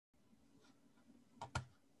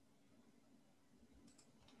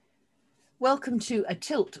Welcome to a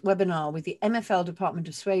Tilt webinar with the MFL Department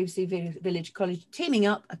of Swavesey Village College, teaming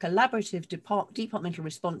up a collaborative departmental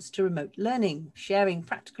response to remote learning, sharing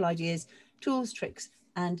practical ideas, tools, tricks,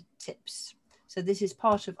 and tips. So this is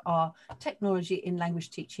part of our Technology in Language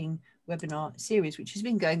Teaching webinar series, which has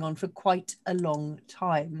been going on for quite a long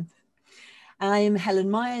time. I am Helen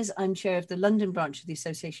Myers. I'm chair of the London branch of the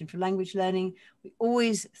Association for Language Learning. We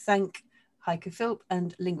always thank Heike Philp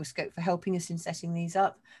and Linguistic for helping us in setting these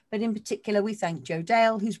up. But in particular, we thank Joe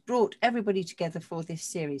Dale, who's brought everybody together for this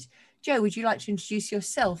series. Joe, would you like to introduce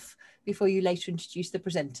yourself before you later introduce the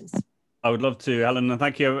presenters? I would love to, Helen, and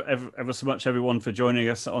thank you ever so much, everyone, for joining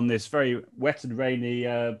us on this very wet and rainy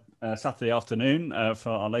Saturday afternoon for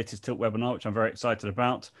our latest Tilt webinar, which I'm very excited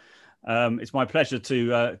about. It's my pleasure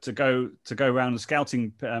to go around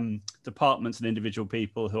scouting departments and individual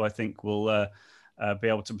people who I think will be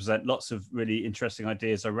able to present lots of really interesting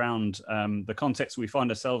ideas around the context we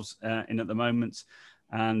find ourselves in at the moment.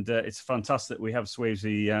 And it's fantastic we have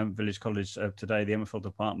Swavesey Village College today, the MFL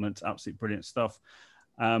department, absolutely brilliant stuff.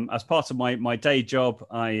 As part of my day job,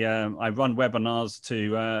 I run webinars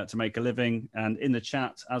to make a living. And in the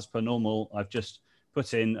chat, as per normal, I've just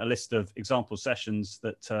put in a list of example sessions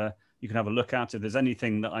that you can have a look at. If there's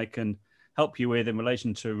anything that I can help you with in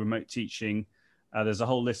relation to remote teaching, there's a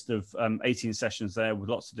whole list of 18 sessions there with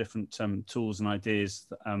lots of different tools and ideas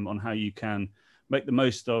on how you can make the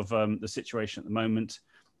most of the situation at the moment.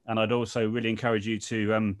 And I'd also really encourage you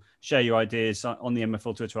to share your ideas on the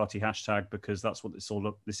MFL Twitterati hashtag, because that's what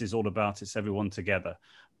this is all about. It's everyone together.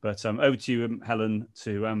 But over to you, Helen,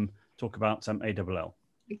 to talk about ALL.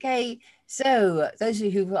 Okay, so those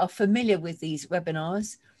of you who are familiar with these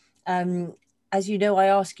webinars, as you know, I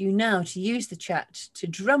ask you now to use the chat to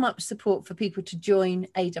drum up support for people to join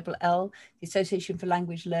ALL, the Association for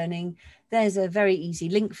Language Learning. There's a very easy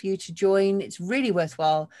link for you to join. It's really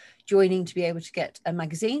worthwhile joining to be able to get a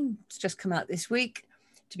magazine. It's just come out this week,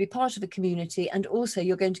 to be part of a community. And also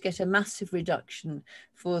you're going to get a massive reduction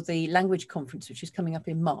for the language conference, which is coming up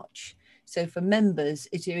in March. So for members,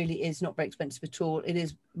 it really is not very expensive at all. It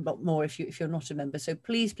is a lot more if you're not a member. So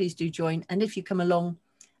please do join. And if you come along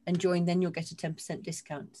and join, then you'll get a 10%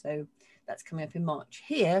 discount. So that's coming up in March.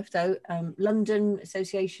 Here, though, London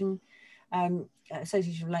Association for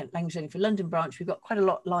Language Learning for London branch, we've got quite a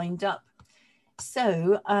lot lined up.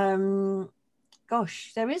 So,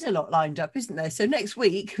 gosh, there is a lot lined up, isn't there? So next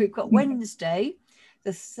week, we've got Wednesday,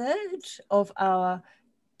 the third of our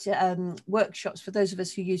workshops for those of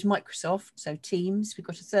us who use Microsoft, so Teams. We've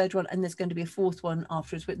got a third one, and there's going to be a fourth one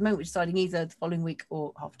afterwards. But at the moment, we're deciding either the following week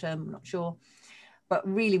or half term, I'm not sure. But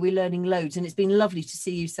really, we're learning loads, and it's been lovely to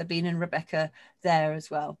see you, Sabine and Rebecca, there as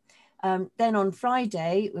well. Then on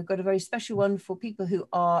Friday, we've got a very special one for people who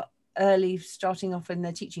are early starting off in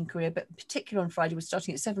their teaching career, but particularly on Friday, we're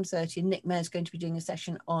starting at 7:30, and Nick Mayor's going to be doing a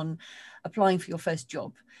session on applying for your first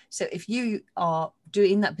job. So if you are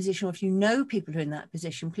in that position, or if you know people who are in that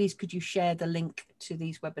position, please could you share the link to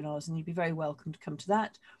these webinars, and you'd be very welcome to come to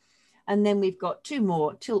that. And then we've got two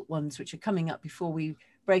more Tilt ones, which are coming up before we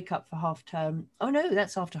break up for half term. Oh no,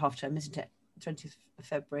 that's after half term, isn't it? 20th of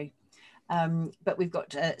February. But we've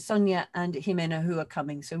got Sonia and Jimena who are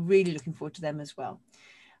coming. So really looking forward to them as well.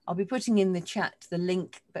 I'll be putting in the chat the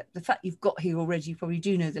link, but the fact you've got here already, you probably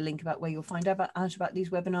do know the link about where you'll find out about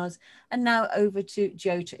these webinars. And now over to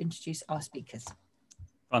Joe to introduce our speakers.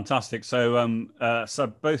 Fantastic. So, so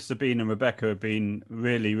both Sabine and Rebecca have been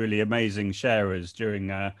really amazing sharers during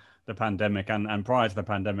the pandemic and prior to the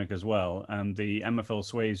pandemic as well. The MFL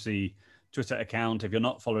Swavesey Twitter account, if you're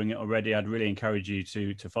not following it already, I'd really encourage you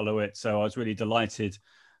to follow it. So I was really delighted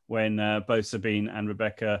when both Sabine and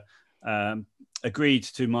Rebecca agreed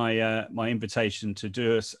to my invitation to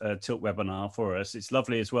do a Tilt webinar for us. It's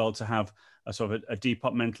lovely as well to have a sort of a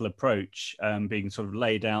departmental approach being sort of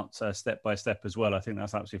laid out step by step as well. I think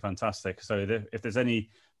that's absolutely fantastic. So if there's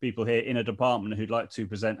any people here in a department who'd like to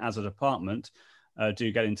present as a department,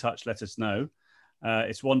 do get in touch, let us know.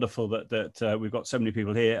 It's wonderful that we've got so many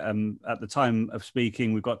people here. At the time of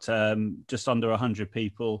speaking, we've got just under 100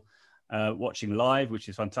 people watching live, which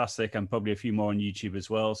is fantastic, and probably a few more on YouTube as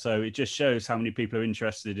well. So it just shows how many people are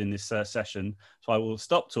interested in this session. So I will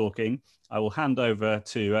stop talking. I will hand over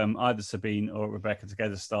to either Sabine or Rebecca to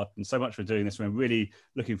get us started. And so much for doing this. We're really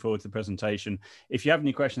looking forward to the presentation. If you have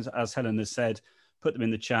any questions, as Helen has said, put them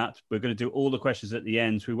in the chat. We're going to do all the questions at the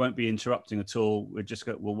end. We won't be interrupting at all. We'll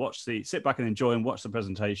sit back and enjoy and watch the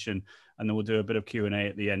presentation, and then we'll do a bit of Q&A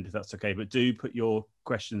at the end if that's okay. But do put your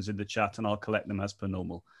questions in the chat and I'll collect them as per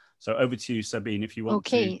normal. So over to you, Sabine, if you want to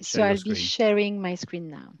share your screen. Okay, so I'll be sharing my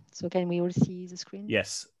screen now. So can we all see the screen?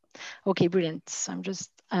 Yes. Okay, brilliant. So I'm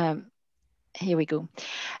just Here we go.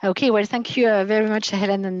 Okay, well, thank you very much,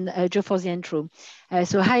 Helen and Joe, for the intro.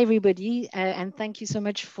 So hi, everybody, and thank you so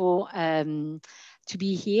much for to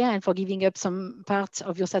be here and for giving up some part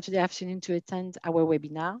of your Saturday afternoon to attend our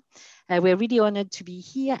webinar. We're really honored to be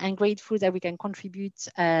here and grateful that we can contribute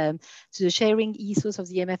to the sharing ethos of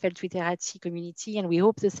the MFL Twitterati community, and we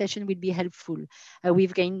hope the session will be helpful.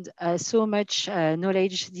 We've gained so much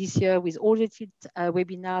knowledge this year with all the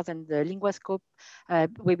webinars and the Linguascope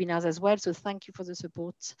webinars as well, so thank you for the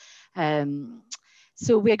support.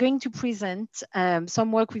 So we're going to present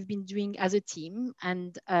some work we've been doing as a team,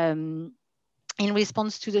 and in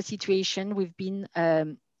response to the situation we've been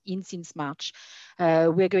in since March.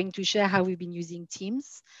 We're going to share how we've been using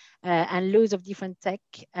Teams and loads of different tech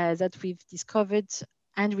that we've discovered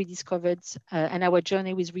and rediscovered, and our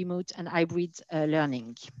journey with remote and hybrid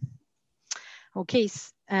learning. Okay, so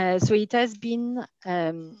it has been,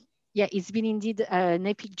 it's been indeed an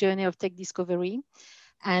epic journey of tech discovery.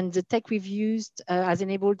 And the tech we've used has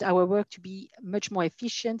enabled our work to be much more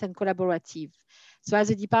efficient and collaborative. So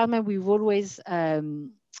as a department, we've always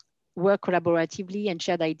worked collaboratively and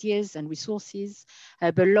shared ideas and resources,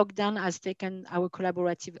 but lockdown has taken our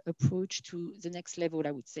collaborative approach to the next level,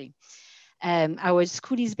 I would say. Our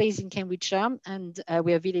school is based in Cambridgeshire, and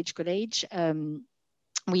we're a village college.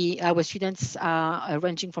 Our students are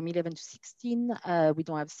ranging from 11 to 16. We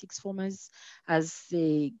don't have sixth formers as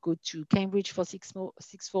they go to Cambridge for sixth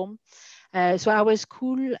form. So our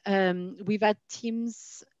school, we've had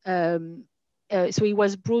Teams. So it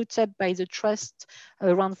was brought up by the trust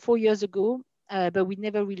around 4 years ago, but we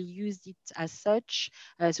never really used it as such.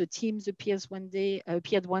 So Teams appeared one day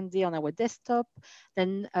on our desktop.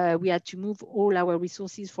 Then we had to move all our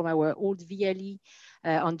resources from our old VLE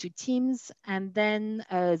onto Teams. And then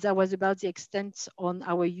that was about the extent on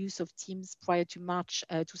our use of Teams prior to March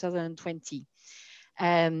 2020.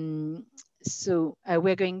 So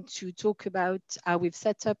we're going to talk about how we've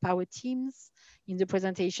set up our teams in the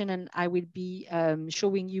presentation, and I will be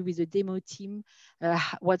showing you with the demo team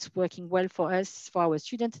what's working well for us, for our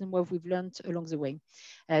students, and what we've learned along the way.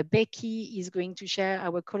 Becky is going to share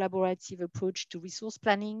our collaborative approach to resource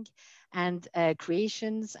planning and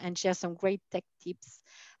creations, and share some great tech tips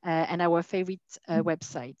and our favorite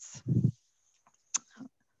websites.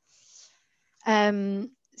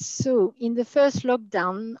 So in the first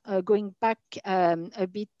lockdown, going back a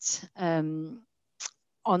bit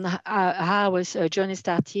on how our journey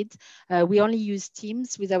started, we only used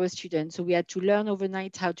Teams with our students. So we had to learn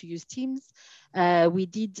overnight how to use Teams. We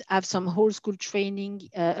did have some whole school training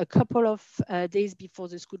a couple of days before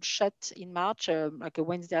the school shut in March, like a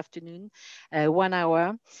Wednesday afternoon, 1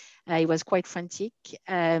 hour. It was quite frantic.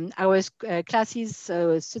 Our classes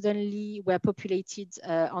suddenly were populated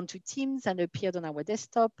onto Teams and appeared on our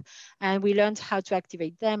desktop, and we learned how to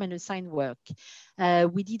activate them and assign work.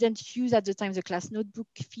 We didn't use at the time the class notebook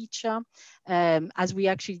feature, as we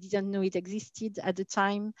actually didn't know it existed at the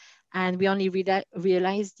time, and we only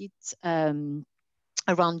realized it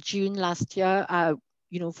around June last year,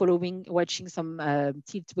 watching some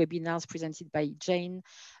tilt webinars presented by Jane,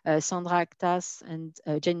 Sandra Actas, and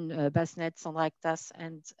Jane Basnet, Sandra Actas,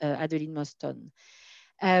 and Adeline Moston.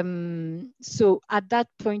 So at that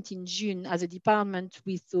point in June, as a department,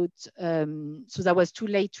 we thought, so that was too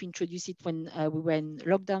late to introduce it when we were in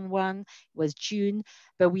lockdown 1, it was June,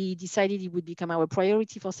 but we decided it would become our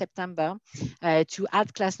priority for September to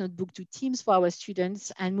add class notebook to Teams for our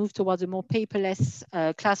students and move towards a more paperless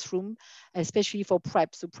classroom, especially for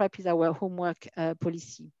prep. So prep is our homework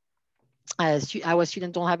policy. Our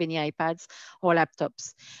students don't have any iPads or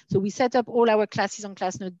laptops. So we set up all our classes on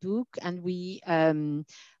Class Notebook, and we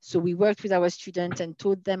worked with our students and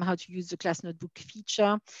taught them how to use the Class Notebook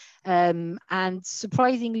feature. And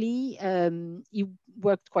surprisingly, it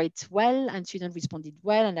worked quite well, and students responded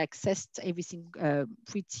well and accessed everything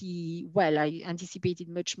pretty well. I anticipated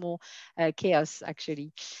much more chaos,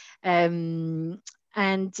 actually.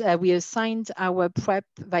 And we assigned our prep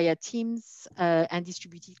via Teams and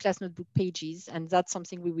distributed class notebook pages. And that's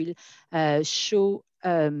something we will show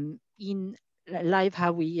in live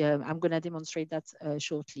how we, I'm going to demonstrate that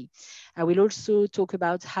shortly. I will also talk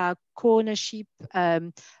about how co-ownership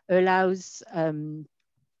allows a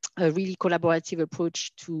really collaborative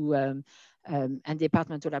approach to and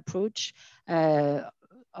departmental approach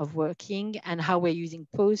of working, and how we're using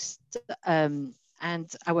post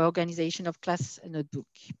and our organization of class notebook.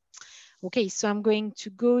 Okay, so I'm going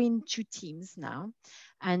to go into Teams now.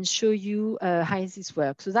 and show you how this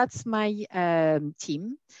works. So that's my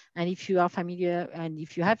team. And if you are familiar, and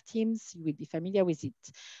if you have Teams, you will be familiar with it.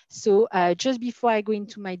 So just before I go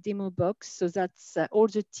into my demo box, so that's all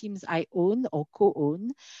the teams I own or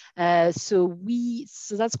co-own. So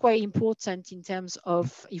that's quite important in terms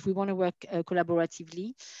of if we want to work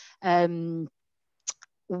collaboratively.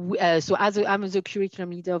 So I'm the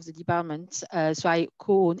curriculum leader of the department, so I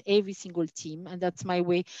co-own every single team, and that's my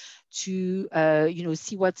way to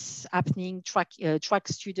see what's happening, track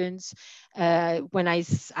students. When I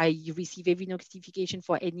receive every notification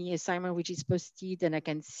for any assignment which is posted, and I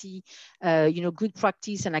can see good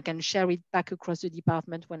practice, and I can share it back across the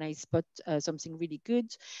department when I spot something really good.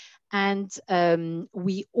 And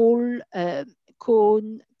we all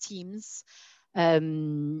co-own teams.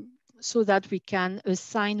 So that we can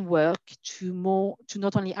assign work to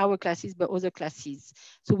not only our classes, but other classes.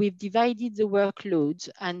 So we've divided the workload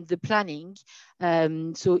and the planning.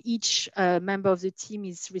 So each member of the team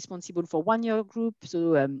is responsible for one year group.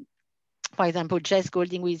 So for example, Jess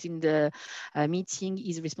Golding, who is in the meeting,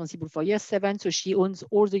 is responsible for year 7. So she owns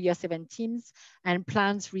all the year 7 teams and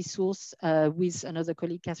plans resource with another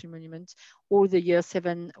colleague, Catherine Monument, all the year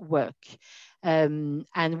 7 work. And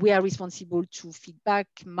we are responsible to feedback,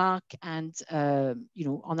 mark, and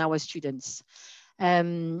on our students.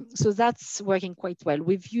 So that's working quite well.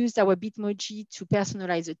 We've used our Bitmoji to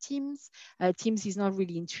personalize the teams. Teams is not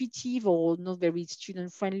really intuitive or not very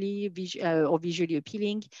student-friendly or visually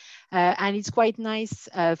appealing. And it's quite nice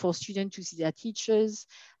for students to see their teachers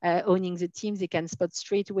owning the teams. They can spot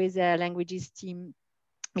straight away their languages team,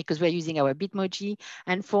 because we're using our Bitmoji.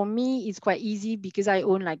 And for me, it's quite easy because I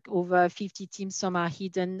own like over 50 teams. Some are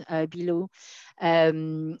hidden below.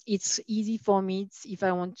 It's easy for me if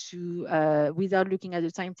I want to, without looking at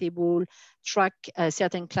the timetable, track a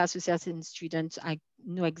certain class, a certain student. I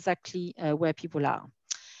know exactly where people are.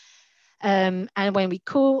 And when we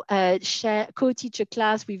co-teach a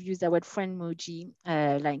class, we've used our friendmoji.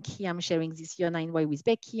 Like here, I'm sharing this year 9Y with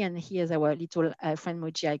Becky, and here's our little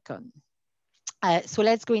friendmoji icon. So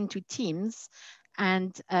let's go into Teams.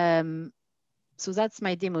 And so that's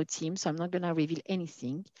my demo team. So I'm not going to reveal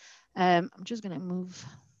anything. I'm just going to move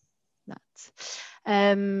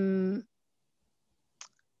that.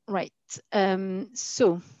 Right.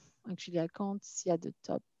 So actually, I can't see at the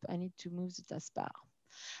top. I need to move the taskbar.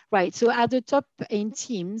 Right, so at the top in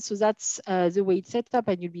Teams, so that's the way it's set up,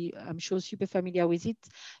 and you'll be, I'm sure, super familiar with it.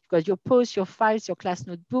 You've got your posts, your files, your class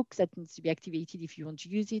notebook that needs to be activated if you want to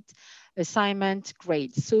use it, assignment,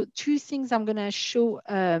 grades. So two things I'm gonna show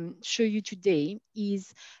you today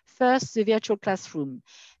is first the virtual classroom.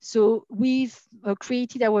 So we've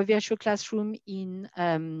created our virtual classroom in,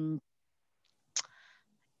 I'm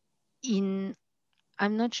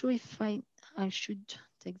not sure if I should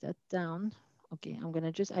take that down. Okay, I'm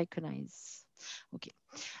gonna just iconize. Okay,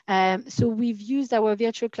 so we've used our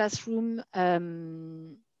virtual classroom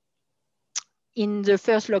in the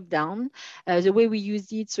first lockdown. The way we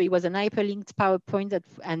used it, so it was an hyperlinked PowerPoint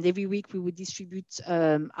and every week we would distribute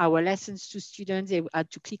our lessons to students. They had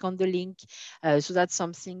to click on the link. So that's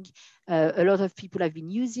something a lot of people have been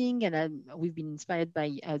using, and we've been inspired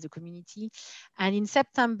by the community. And in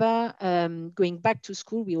September, going back to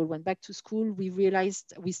school, we all went back to school. We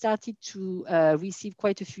realized we started to receive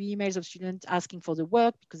quite a few emails of students asking for the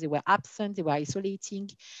work because they were absent, they were isolating.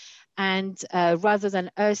 And rather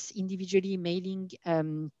than us individually mailing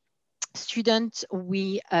students,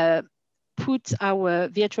 we put our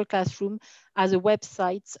virtual classroom as a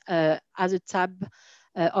website, as a tab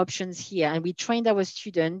options here. And we trained our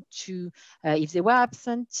students to, if they were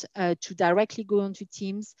absent, to directly go onto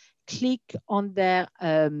Teams, click on their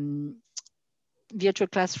virtual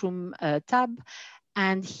classroom tab,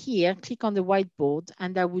 and here click on the whiteboard,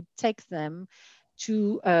 and that would take them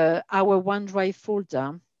to our OneDrive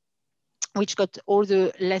folder, which got all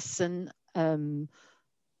the lesson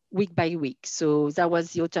week by week. So that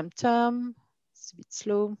was the autumn term. It's a bit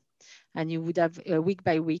slow. And you would have week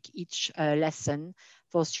by week each lesson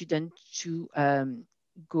for students to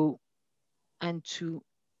go and to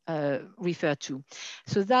refer to.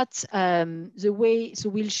 So that's the way, so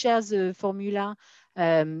we'll share the formula.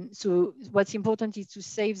 So what's important is to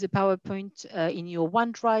save the PowerPoint in your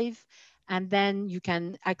OneDrive, and then you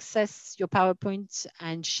can access your PowerPoint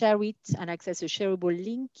and share it and access a shareable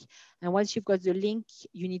link. And once you've got the link,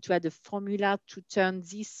 you need to add a formula to turn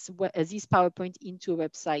this PowerPoint into a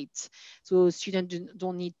website. So students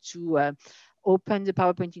don't need to open the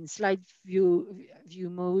PowerPoint in slide view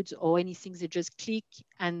mode or anything. They just click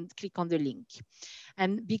on the link.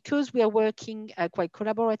 And because we are working quite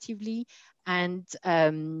collaboratively, and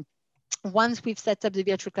once we've set up the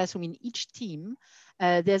virtual classroom in each team,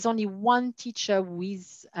 there's only one teacher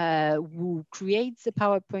who creates the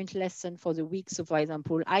PowerPoint lesson for the week. So for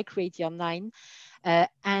example, I create year 9,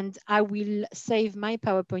 and I will save my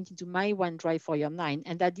PowerPoint into my OneDrive for year 9,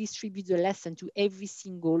 and that distributes the lesson to every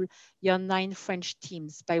single year 9 French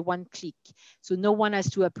teams by one click. So no one has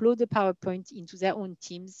to upload the PowerPoint into their own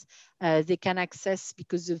teams. They can access,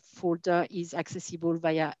 because the folder is accessible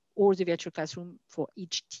via all the virtual classroom for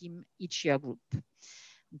each team, each year group.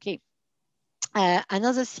 Okay.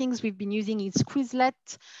 Another things we've been using is Quizlet.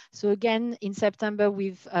 So again, in September,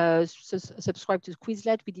 we've subscribed to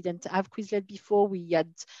Quizlet. We didn't have Quizlet before. We had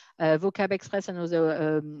Vocab Express and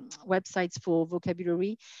other websites for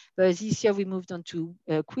vocabulary. But this year we moved on to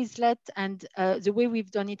Quizlet. And the way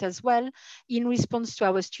we've done it as well, in response to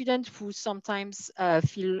our students who sometimes may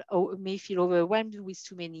feel overwhelmed with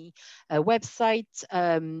too many websites,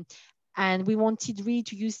 and we wanted really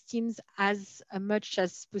to use Teams as much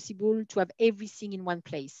as possible to have everything in one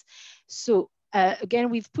place. So again,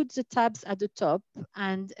 we've put the tabs at the top.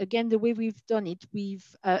 And again, the way we've done it, we've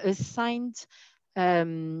assigned, so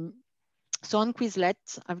on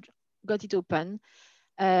Quizlet, I've got it open.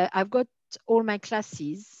 I've got all my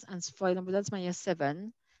classes. And for example, that's my year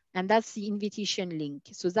 7. And that's the invitation link.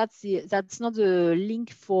 So that's not the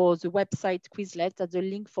link for the website Quizlet, that's the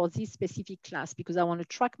link for this specific class, because I want to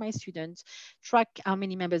track my students, track how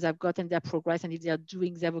many members I've got and their progress, and if they're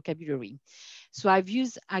doing their vocabulary. So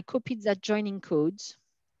I copied that joining code.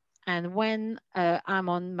 And when I'm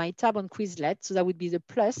on my tab on Quizlet, so that would be the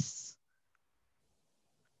plus.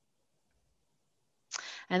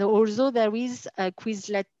 And also there is a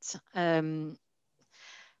Quizlet,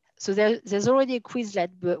 so there's already a Quizlet,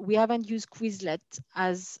 but we haven't used Quizlet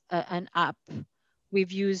as an app.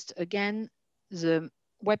 We've used, again, the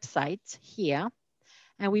website here,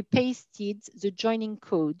 and we pasted the joining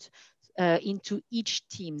code into each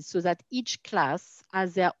team so that each class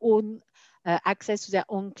has their own access to their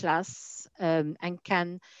own class, and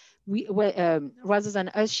can, rather than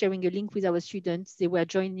us sharing a link with our students, they were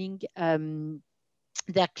joining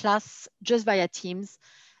their class just via Teams,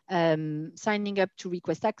 signing up to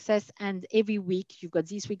request access, and every week you've got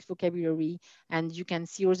this week's vocabulary, and you can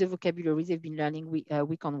see all the vocabulary they've been learning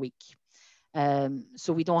week on week.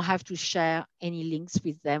 So we don't have to share any links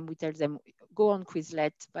with them. We tell them, go on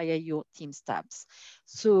Quizlet via your Teams tabs.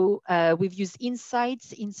 So we've used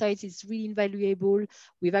Insights. Insights is really invaluable.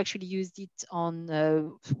 We've actually used it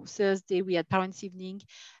on Thursday. We had parents' evening.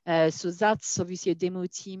 So that's obviously a demo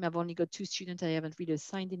team. I've only got 2 students. I haven't really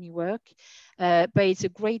assigned any work. But it's a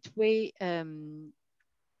great way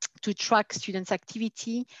to track students'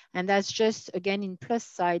 activity. And that's just, again, in plus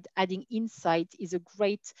side, adding Insight is a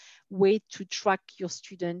great way to track your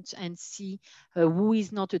students and see who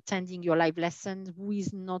is not attending your live lesson, who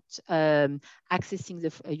is not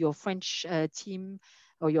accessing your French team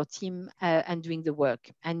or your team and doing the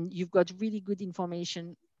work. And you've got really good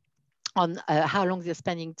information on how long they're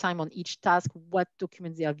spending time on each task, what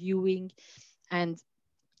documents they are viewing, and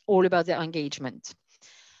all about their engagement.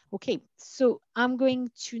 Okay, so I'm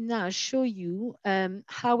going to now show you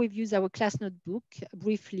how we've used our class notebook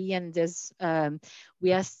briefly, and there's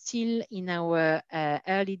we are still in our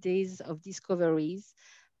early days of discoveries,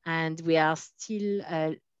 and we are still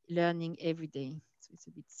learning every day. So it's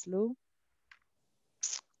a bit slow.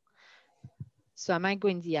 So I might go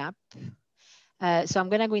in the app. So I'm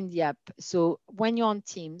gonna go in the app. So when you're on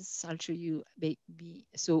Teams, I'll show you.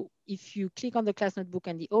 So if you click on the class notebook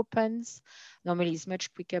and it opens, normally it's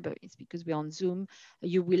much quicker, but it's because we're on Zoom.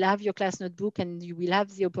 You will have your class notebook and you will have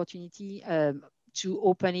the opportunity to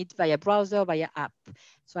open it via browser, via app.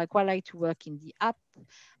 So I quite like to work in the app.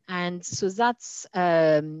 And so that's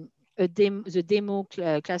the demo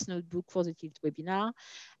class notebook for the Tilt webinar.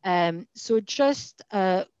 So just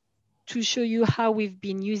to show you how we've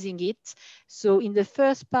been using it. So in the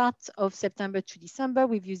first part of September to December,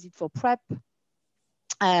 we've used it for prep.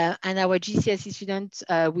 And our GCSE students,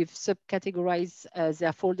 we've subcategorized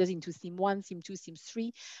their folders into theme 1, theme 2, theme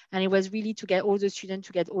 3. And it was really to get all the students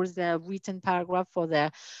to get all their written paragraph for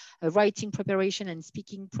their writing preparation and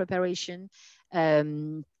speaking preparation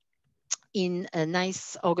in a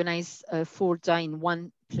nice organized folder in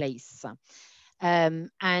one place.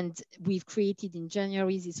 And we've created in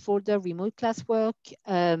January this folder, remote classwork,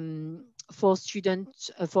 for students,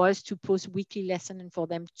 for us to post weekly lesson and for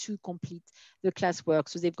them to complete the classwork.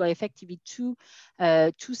 So they've got effectively two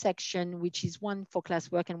sections, which is one for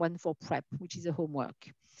classwork and one for prep, which is a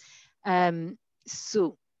homework.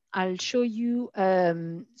 So I'll show you.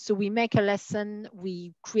 So we make a lesson,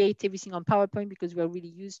 we create everything on PowerPoint because we're really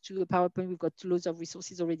used to a PowerPoint. We've got loads of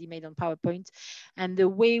resources already made on PowerPoint. And the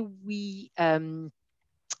way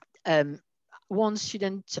want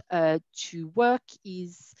students to work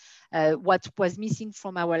is what was missing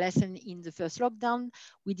from our lesson in the first lockdown.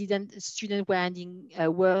 Students were handing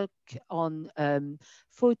work on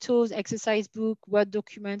photos, exercise book, Word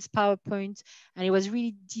documents, PowerPoint, and it was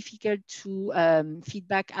really difficult to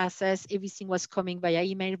feedback, assess. Everything was coming via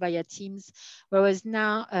email, via Teams, whereas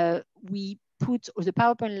now we put the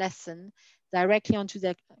PowerPoint lesson directly onto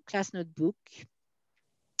their class notebook,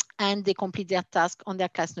 and they complete their task on their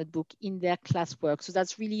class notebook in their classwork. So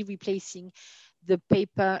that's really replacing the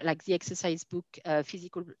paper, like the exercise book,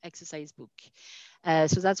 physical exercise book.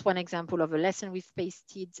 So that's one example of a lesson we've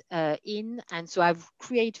pasted in. And so I've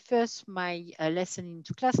created first my lesson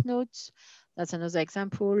into class notes. That's another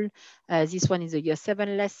example. This one is a year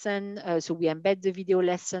 7 lesson. So we embed the video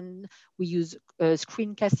lesson. We use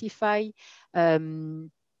Screencastify,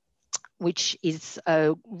 which is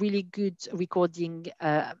a really good recording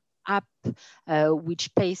app,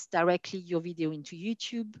 which pastes directly your video into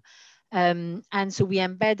YouTube. And so we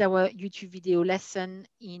embed our YouTube video lesson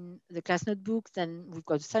in the class notebook. Then we've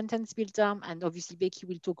got a sentence builder, and obviously Becky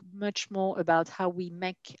will talk much more about how we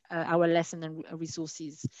make our lesson and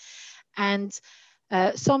resources. And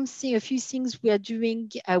a few things we are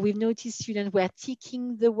doing, we've noticed students were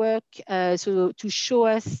ticking the work, so to show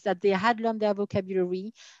us that they had learned their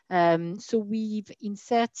vocabulary. So we've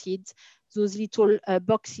inserted those little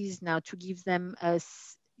boxes now to give them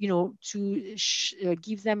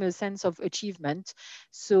give them a sense of achievement.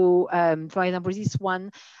 So for example, this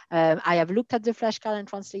one, I have looked at the flashcard and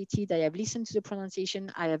translated, I have listened to the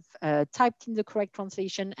pronunciation, I have typed in the correct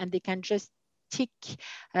translation, and they can just tick.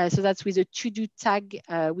 So that's with a to-do tag,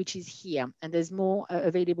 which is here. And there's more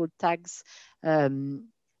available tags on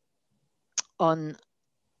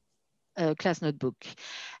class notebook.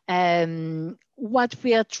 What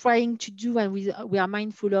we are trying to do, and we are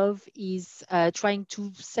mindful of, is trying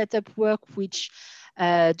to set up work which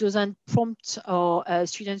doesn't prompt our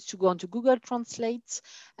students to go onto Google Translate.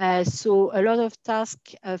 So a lot of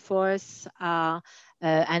tasks for us are,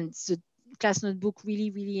 and the class notebook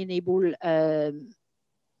really enable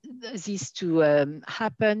this to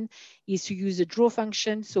happen, is to use a draw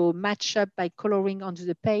function, so match up by coloring onto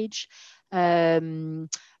the page.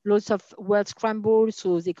 Lots of word scramble,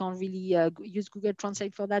 so they can't really use Google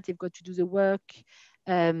Translate for that. They've got to do the work.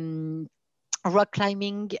 Rock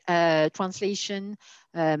climbing translation,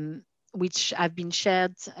 which have been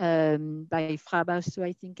shared by Frabasto,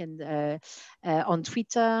 I think, and on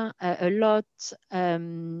Twitter a lot.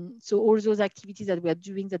 So all those activities that we are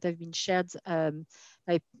doing that have been shared,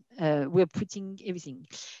 we're putting everything.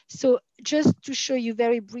 So just to show you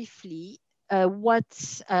very briefly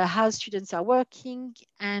how students are working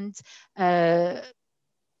and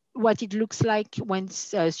what it looks like when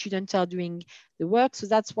students are doing the work. So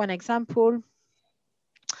that's one example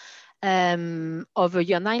of a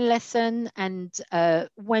year 9 lesson. And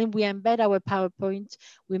when we embed our PowerPoint,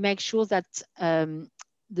 we make sure that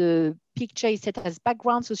the picture is set as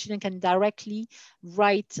background so students can directly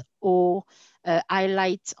write or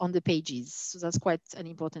highlight on the pages. So that's quite an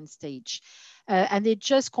important stage. And they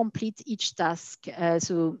just complete each task.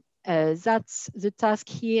 So that's the task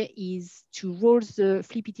here, is to roll the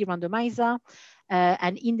Flippity randomizer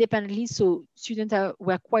and independently. So students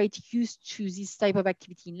were quite used to this type of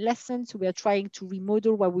activity in lessons. So we are trying to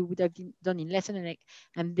remodel what we would have done in lesson,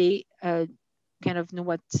 and they kind of know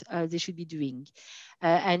what they should be doing.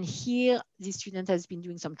 And here, the student has been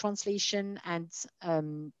doing some translation and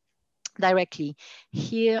directly.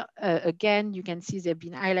 Here, again, you can see they've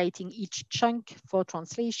been highlighting each chunk for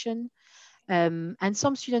translation. And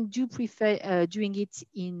some students do prefer doing it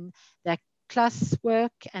in their classwork,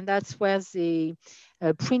 and that's where they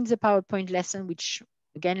print the PowerPoint lesson, which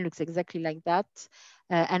again looks exactly like that,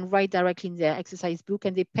 and write directly in their exercise book,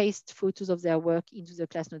 and they paste photos of their work into the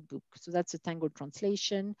class notebook. So that's a Tangled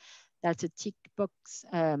translation. That's a tick box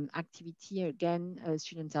activity. Again,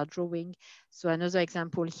 students are drawing. So another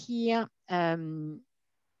example here.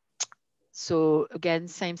 So again,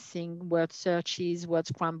 same thing, word searches, word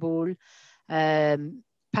scramble,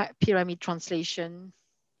 pyramid translation.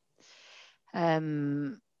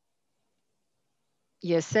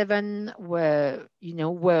 Year 7 were,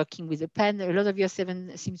 working with a pen. A lot of year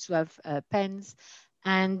 7 seems to have pens.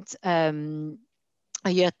 And a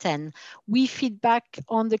year 10, we feedback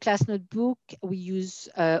on the class notebook. We use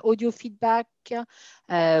audio feedback.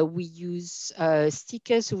 We use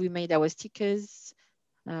stickers. So we made our stickers.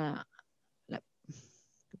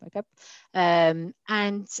 Back up, and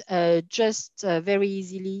just very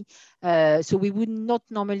easily. So we would not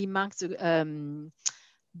normally mark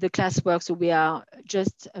the classwork. So we are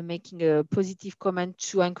just making a positive comment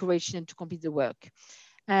to encourage them to complete the work.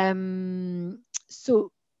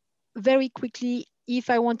 So very quickly, if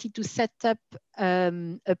I wanted to set up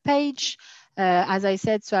a page, as I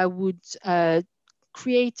said, so I would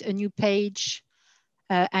create a new page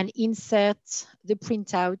and insert the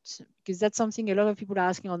printout, because that's something a lot of people are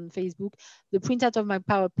asking on Facebook, the printout of my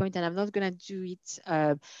PowerPoint, and I'm not going to do it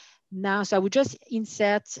now. So I would just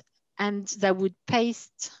insert, and that would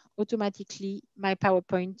paste automatically my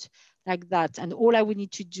PowerPoint like that. And all I would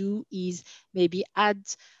need to do is maybe add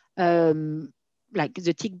like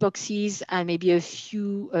the tick boxes and maybe a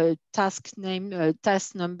few task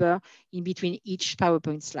number in between each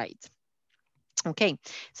PowerPoint slide. Okay,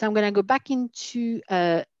 so I'm going to go back into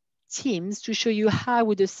Teams to show you how I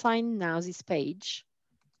would assign now this page.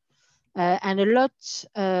 And a lot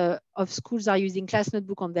of schools are using Class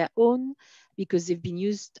Notebook on their own because they've been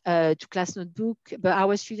used to Class Notebook, but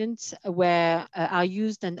our students are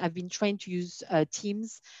used and have been trained to use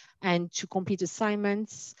Teams and to complete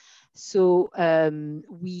assignments. So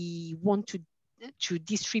we want to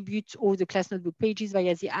distribute all the Class Notebook pages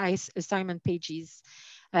via the assignment pages.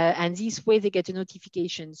 And this way they get a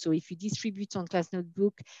notification. So if you distribute on Class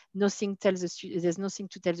Notebook, nothing tells the student, there's nothing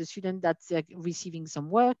to tell the student that they're receiving some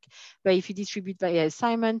work. But if you distribute by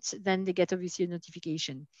assignment, then they get obviously a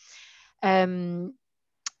notification. So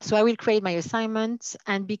I will create my assignment.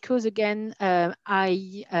 And because again,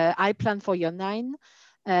 I plan for year 9,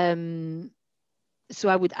 so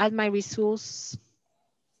I would add my resource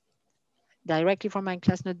directly from my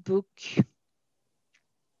Class Notebook.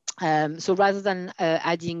 So rather than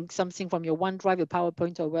adding something from your OneDrive, a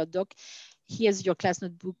PowerPoint or Word doc, here's your Class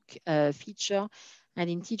Notebook feature. And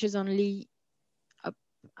in Teachers Only,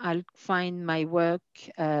 I'll find my work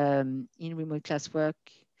in remote classwork,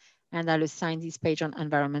 and I'll assign this page on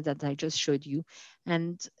environment that I just showed you.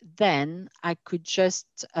 And then I could just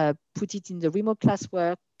put it in the remote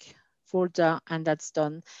classwork folder, and that's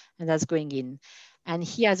done, and that's going in. And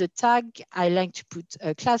here as a tag, I like to put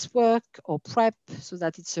classwork or prep so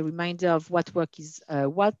that it's a reminder of what work is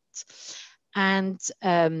what. And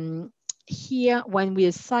here, when we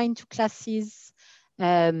assign to classes,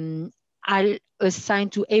 I'll assign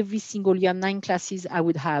to every single year 9 classes I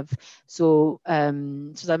would have. So,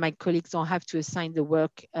 so that my colleagues don't have to assign the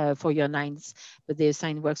work for year 9s, but they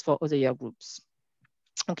assign works for other year groups.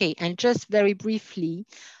 Okay, and just very briefly,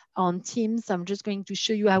 on Teams, I'm just going to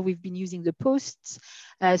show you how we've been using the posts.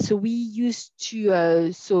 So we used to,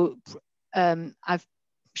 I've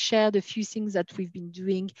shared a few things that we've been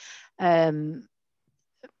doing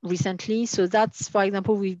recently. So that's, for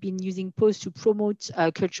example, we've been using posts to promote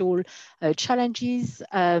cultural challenges.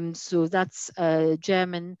 So that's a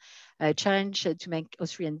German challenge to make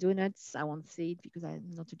Austrian donuts. I won't say it because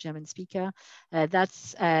I'm not a German speaker.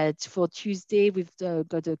 That's for Tuesday. We've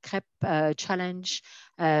got a crepe challenge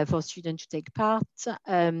for students to take part.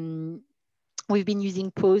 We've been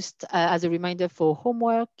using posts as a reminder for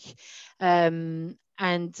homework.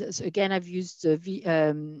 And so again, I've used the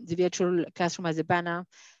virtual classroom as a banner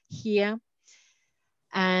here.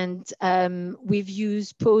 And we've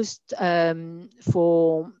used posts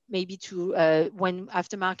for maybe to, when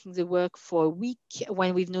after marking the work for a week,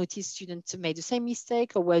 when we've noticed students made the same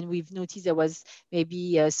mistake, or when we've noticed there was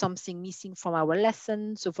maybe something missing from our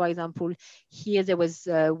lesson. So for example, here there was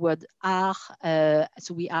word art.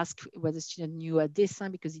 So we asked whether the student knew a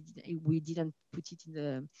dessin because we didn't put it in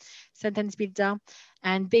the sentence builder.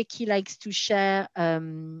 And Becky likes to share,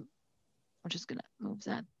 I'm just gonna move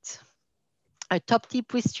that. A top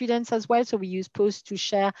tip with students as well. So we use posts to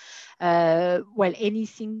share, well,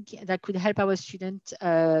 anything that could help our student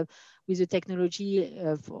with the technology.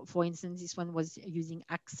 For instance, this one was using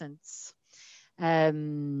accents.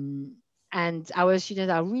 And our students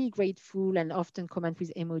are really grateful and often comment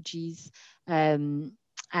with emojis.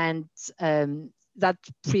 That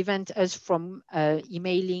prevent us from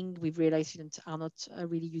emailing. We've realized students are not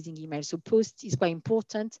really using email. So post is quite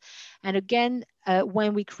important. And again,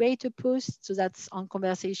 when we create a post, so that's on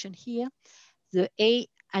conversation here, the A,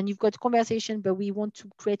 and you've got conversation, but we want to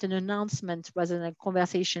create an announcement rather than a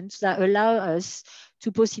conversation. So that allows us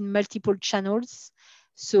to post in multiple channels.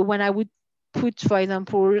 So when I would put, for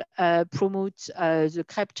example, promote the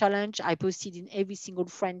crepe challenge, I posted in every single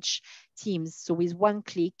French Teams. So with one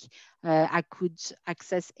click, I could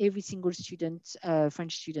access every single student,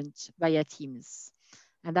 French student via Teams.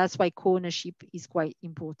 And that's why co-ownership is quite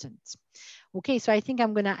important. Okay, so I think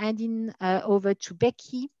I'm gonna hand in over to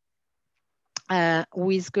Becky,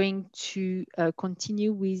 who is going to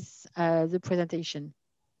continue with the presentation.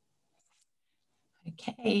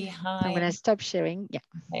 Okay, hi. So I'm gonna stop sharing, yeah.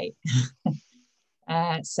 Okay.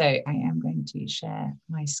 So I am going to share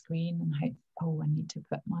my screen and hope, oh, I need to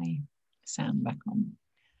put my sound back on.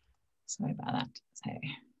 sorry about that. So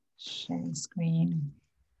share screen,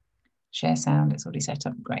 share sound, it's already set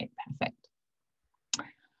up, great, perfect.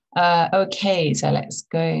 Okay, so let's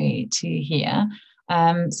go to here.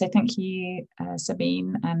 So thank you,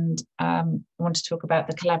 Sabine, and I want to talk about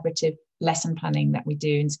the collaborative lesson planning that we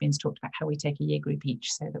do, and Sabine's talked about how we take a year group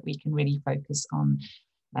each so that we can really focus on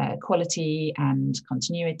quality and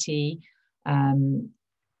continuity,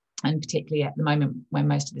 and particularly at the moment when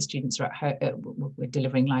most of the students are at home, we're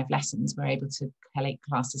delivering live lessons, we're able to collate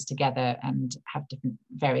classes together and have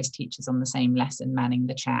various teachers on the same lesson manning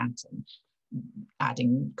the chat and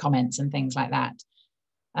adding comments and things like that.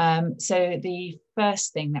 So the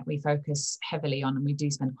first thing that we focus heavily on, and we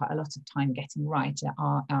do spend quite a lot of time getting right,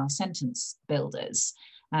 are our sentence builders.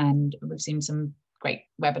 And we've seen some great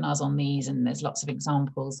webinars on these, and there's lots of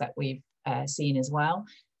examples that we've seen as well.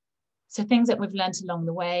 So things that we've learned along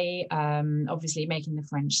the way, obviously making the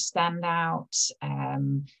French stand out.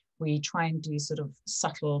 We try and do sort of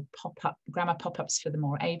subtle grammar pop-ups for the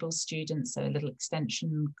more able students, so a little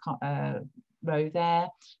extension row there,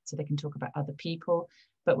 so they can talk about other people.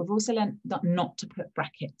 But we've also learned not to put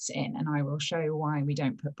brackets in, and I will show you why we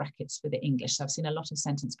don't put brackets for the English. So I've seen a lot of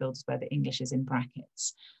sentence builders where the English is in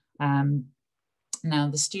brackets. Now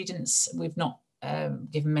the students, we've not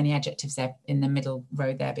given many adjectives there in the middle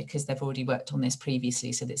row there because they've already worked on this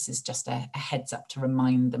previously. So this is just a heads up to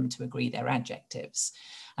remind them to agree their adjectives.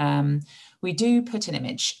 We do put an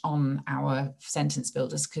image on our sentence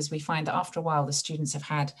builders because we find that after a while the students have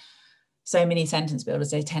had so many sentence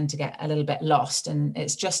builders, they tend to get a little bit lost, and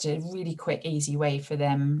it's just a really quick, easy way for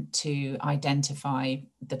them to identify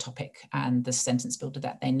the topic and the sentence builder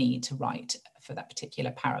that they need to write for that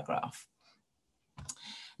particular paragraph.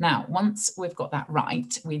 Now, once we've got that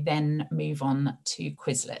right, we then move on to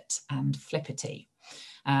Quizlet and Flippity.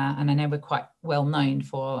 And I know we're quite well known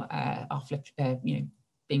for our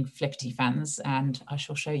being Flippity fans, and I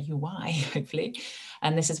shall show you why, hopefully.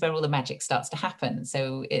 And this is where all the magic starts to happen.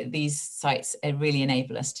 So these sites really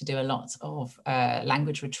enable us to do a lot of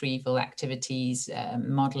language retrieval activities,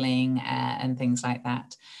 modelling and things like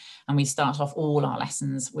that. And we start off all our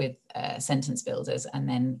lessons with sentence builders, and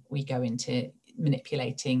then we go into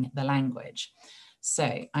manipulating the language. So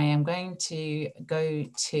I am going to go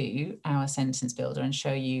to our sentence builder and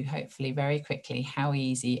show you hopefully very quickly how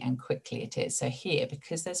easy and quickly it is. So here,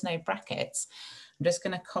 because there's no brackets, I'm just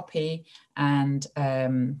going to copy and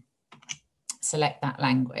select that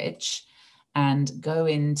language and go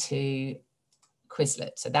into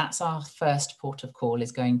Quizlet. So that's our first port of call,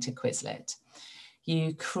 is going to Quizlet.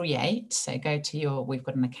 You create, so go to your, we've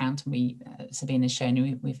got an account, and Sabine has shown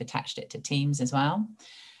you, we've attached it to Teams as well.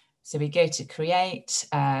 So we go to create,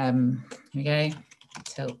 here we go,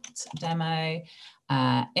 tilt demo,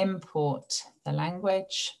 import the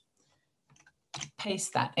language,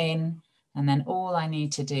 paste that in, and then all I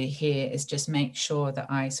need to do here is just make sure that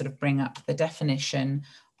I sort of bring up the definition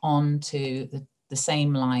onto the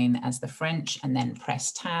same line as the French, and then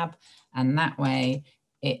press tab, and that way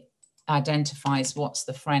it identifies what's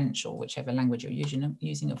the French, or whichever language you're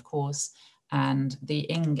using, of course, and the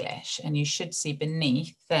English. And you should see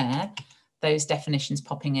beneath there those definitions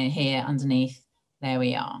popping in here underneath. There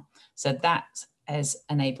we are. So that has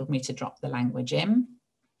enabled me to drop the language in,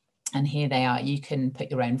 and here they are. You can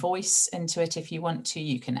put your own voice into it if you want to.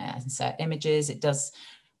 You can insert images. It does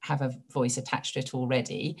have a voice attached to it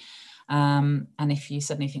already. And if you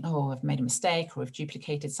suddenly think, oh, I've made a mistake, or I've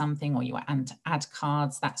duplicated something, or you want to add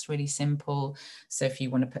cards, that's really simple. So if you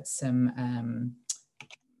want to put some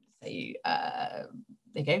there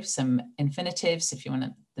you go, some infinitives, if you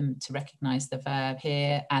want them to recognize the verb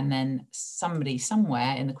here, and then somebody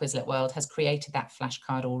somewhere in the Quizlet world has created that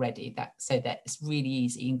flashcard already, so that it's really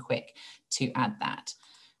easy and quick to add that.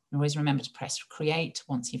 And always remember to press create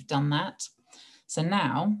once you've done that. So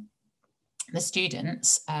now the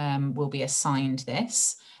students will be assigned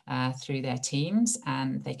this through their teams,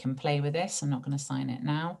 and they can play with this. I'm not going to assign it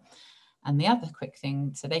now. And the other quick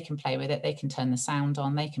thing, so they can play with it, they can turn the sound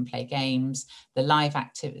on, they can play games. The live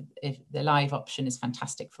option is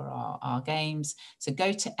fantastic for our games. So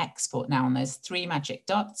go to export now, and there's 3 magic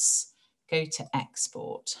dots, go to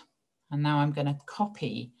export. And now I'm going to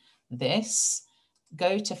copy this,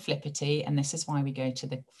 go to Flippity, and this is why we go to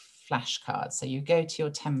the flashcard. So you go to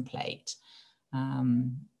your template.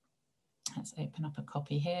 Let's open up a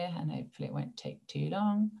copy here, and hopefully it won't take too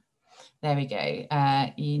long. There we go.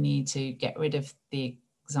 You need to get rid of the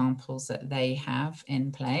examples that they have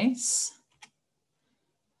in place.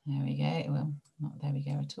 There we go. Well, not there we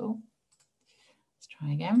go at all. Let's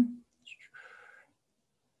try again.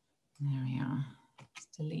 There we are.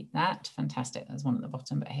 delete that. Fantastic. There's one at the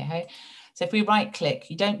bottom, but hey. So if we right click,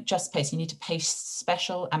 you don't just paste, you need to paste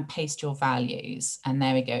special and paste your values. And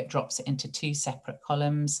there we go. It drops it into 2 separate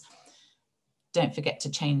columns. Don't forget to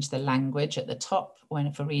change the language at the top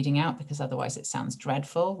for reading out, because otherwise it sounds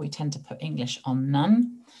dreadful. We tend to put English on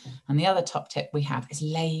none. And the other top tip we have is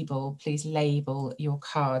label. Please label your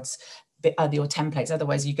cards, your templates.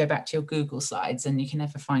 Otherwise you go back to your Google slides and you can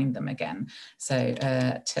never find them again. So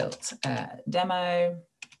tilt demo,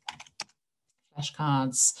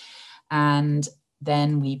 flashcards, and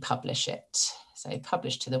then we publish it. So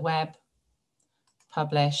publish to the web,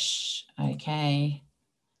 publish, okay.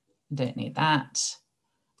 Don't need that.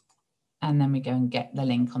 And then we go and get the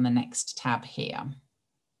link on the next tab here.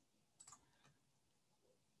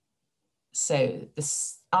 So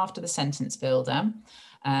after the sentence builder,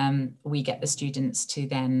 we get the students to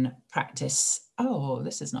then practice. Oh,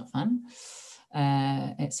 this is not fun.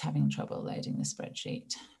 It's having trouble loading the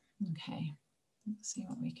spreadsheet. Okay, let's see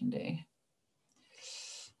what we can do.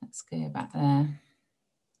 Let's go back there.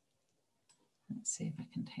 Let's see if I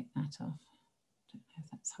can take that off. I don't know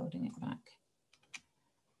if that's holding it back.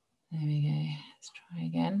 There we go. Let's try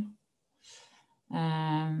again.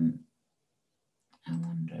 I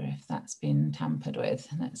wonder if that's been tampered with.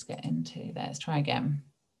 Let's get into there. Let's try again.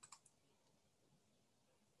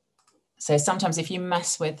 So sometimes if you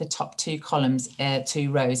mess with the top 2 columns,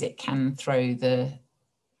 2 rows, it can throw the.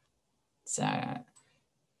 So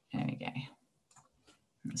there we go.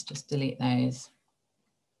 Let's just delete those.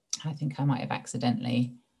 I think I might have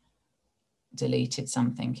accidentally deleted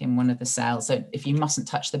something in one of the cells. So if you mustn't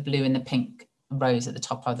touch the blue and the pink rows at the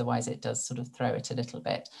top, otherwise it does sort of throw it a little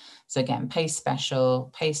bit. So again, paste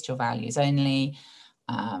special, paste your values only.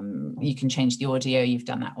 You can change the audio, you've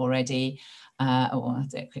done that already. I'll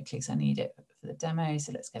do it quickly because I need it for the demo.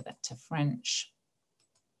 So let's go back to French.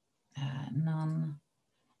 None.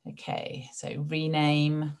 Okay, so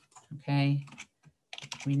rename, okay,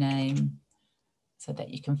 rename so that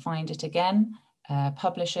you can find it again,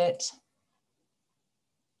 publish it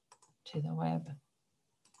to the web.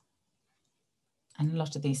 And a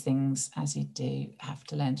lot of these things, as you do, have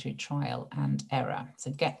to learn through trial and error. So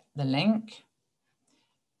get the link.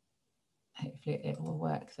 Hopefully it will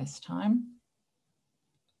work this time.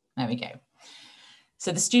 There we go.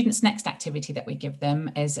 So the students' next activity that we give them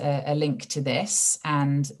is a link to this,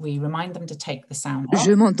 and we remind them to take the sound off.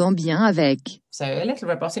 Je m'entends bien avec. So a little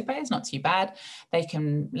robotic, but it's not too bad. They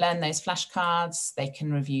can learn those flashcards. They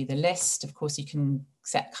can review the list. Of course, you can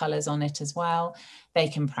set colours on it as well. They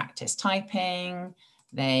can practice typing.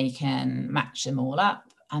 They can match them all up.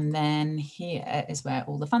 And then here is where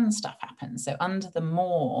all the fun stuff happens. So under the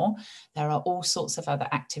more, there are all sorts of other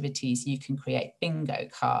activities. You can create bingo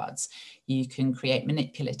cards. You can create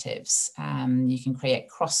manipulatives. You can create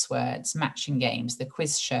crosswords, matching games, the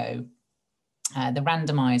quiz show, the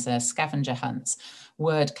randomizer, scavenger hunts,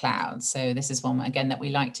 word clouds. So this is one, again, that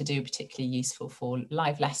we like to do, particularly useful for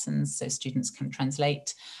live lessons so students can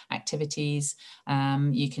translate activities.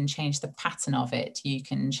 You can change the pattern of it. You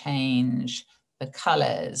can change the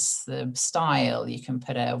colors, the style. You can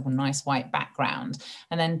put a nice white background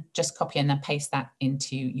and then just copy and then paste that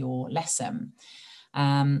into your lesson.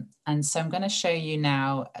 And so I'm going to show you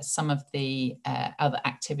now some of the other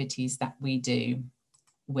activities that we do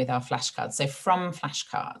with our flashcards. So from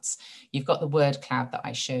flashcards, you've got the word cloud that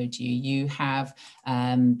I showed you. You have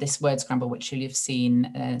this word scramble, which you'll have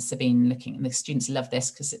seen Sabine looking, and the students love this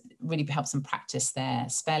because it really helps them practice their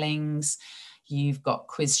spellings. You've got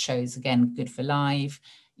quiz shows, again, good for live.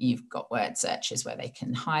 You've got word searches where they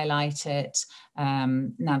can highlight it.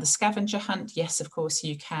 Now the scavenger hunt, yes, of course,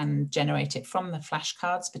 you can generate it from the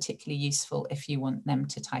flashcards, particularly useful if you want them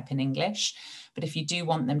to type in English. But if you do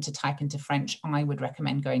want them to type into French, I would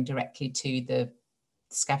recommend going directly to the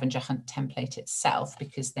scavenger hunt template itself,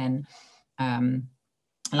 because then,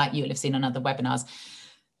 like you'll have seen on other webinars,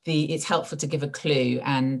 it's helpful to give a clue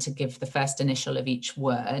and to give the first initial of each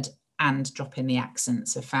word and drop in the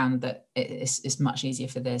accents. So found that it's much easier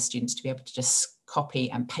for the students to be able to just copy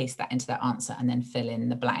and paste that into their answer and then fill in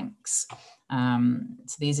the blanks.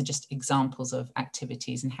 So these are just examples of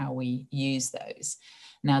activities and how we use those.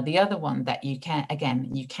 Now, the other one that you can,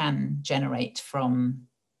 again, you can generate from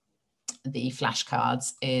the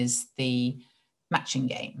flashcards is the matching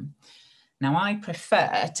game. Now, I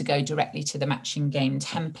prefer to go directly to the matching game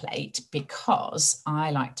template because I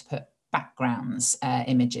like to put backgrounds,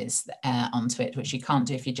 images onto it, which you can't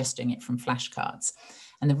do if you're just doing it from flashcards.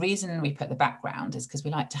 And the reason we put the background is because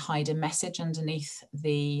we like to hide a message underneath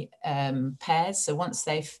the pairs. So once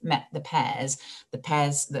they've met the pairs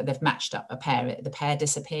that they've matched up a pair, the pair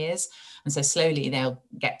disappears. And so slowly they'll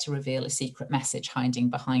get to reveal a secret message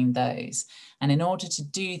hiding behind those. And in order to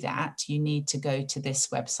do that, you need to go to this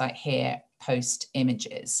website here, Post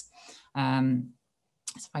Images. So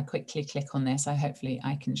if I quickly click on this, hopefully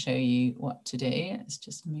I can show you what to do. Let's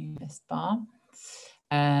just move this bar.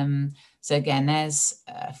 So again, there's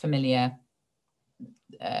a familiar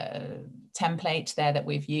template there that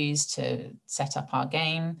we've used to set up our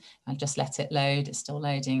game. I'll just let it load. It's still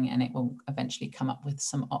loading, and it will eventually come up with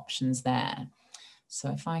some options there.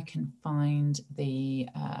 So if I can find the,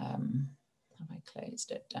 have I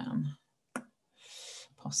closed it down?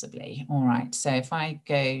 Possibly. All right. So if I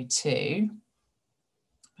go to,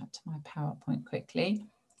 back to my PowerPoint quickly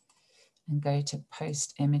and go to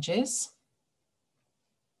Post Images.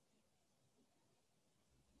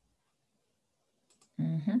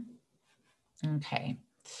 Okay.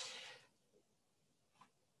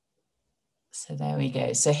 So there we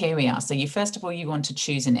go. So here we are. So you, first of all, you want to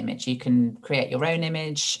choose an image. You can create your own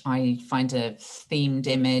image. I find a themed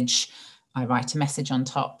image. I write a message on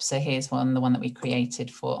top. So here's the one that we created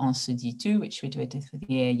for En se dit tout, which we did with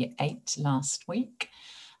year 8 last week.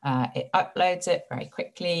 It uploads it very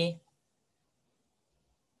quickly.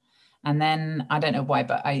 And then, I don't know why,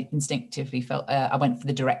 but I instinctively felt, I went for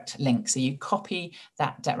the direct link. So you copy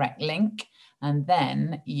that direct link and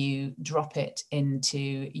then you drop it into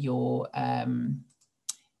your,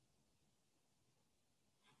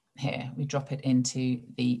 here, we drop it into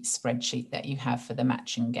the spreadsheet that you have for the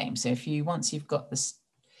matching game. So if you, once you've got the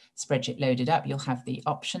spreadsheet loaded up, you'll have the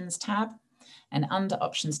options tab. And under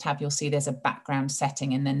options tab, you'll see there's a background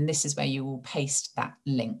setting. And then this is where you will paste that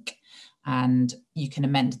link. And you can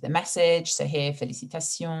amend the message. So here,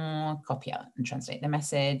 félicitations, copy out and translate the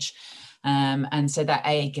message. And so that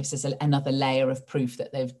gives us another layer of proof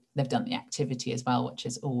that they've done the activity as well, which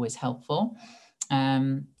is always helpful.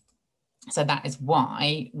 So that is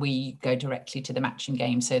why we go directly to the matching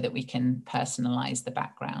game, so that we can personalize the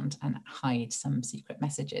background and hide some secret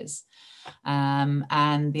messages.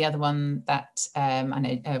 And the other one that I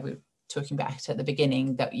know we were talking about at the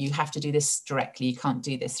beginning, that you have to do this directly. You can't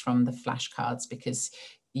do this from the flashcards because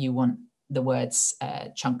you want the words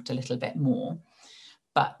chunked a little bit more.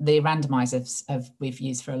 But the randomizers we've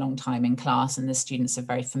used for a long time in class, and the students are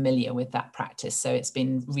very familiar with that practice. So it's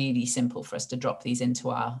been really simple for us to drop these into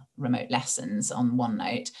our remote lessons on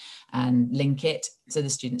OneNote and link it. So the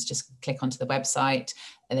students just click onto the website.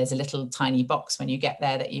 And there's a little tiny box when you get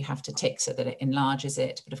there that you have to tick so that it enlarges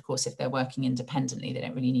it. But of course, if they're working independently, they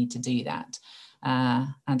don't really need to do that.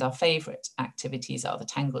 And our favorite activities are the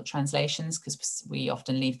tangled translations, because we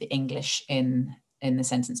often leave the English in the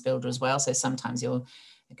sentence builder as well. So sometimes you'll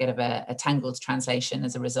get a tangled translation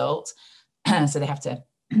as a result. So they have to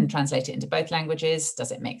translate it into both languages.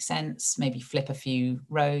 Does it make sense? Maybe flip a few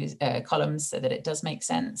rows, columns so that it does make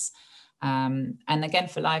sense. And again,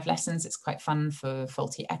 for live lessons, it's quite fun for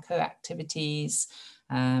faulty echo activities,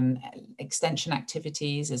 extension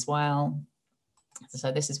activities as well.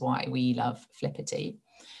 So this is why we love Flippity.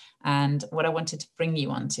 And what I wanted to bring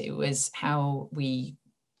you onto was how we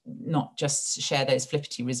not just share those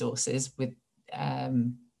Flippity resources with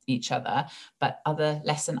each other, but other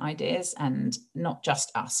lesson ideas, and not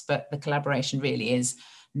just us, but the collaboration really is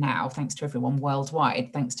now, thanks to everyone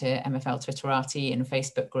worldwide, thanks to MFL Twitterati and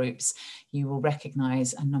Facebook groups, you will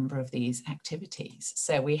recognize a number of these activities.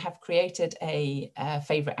 So we have created a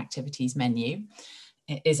favorite activities menu.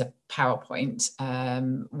 It is a PowerPoint,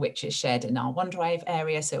 which is shared in our OneDrive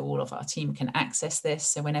area, so all of our team can access this.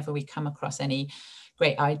 So whenever we come across any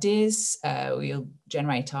great ideas, we'll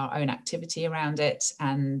generate our own activity around it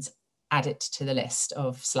and add it to the list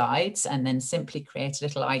of slides, and then simply create a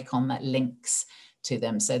little icon that links to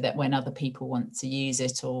them, so that when other people want to use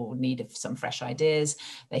it or need some fresh ideas,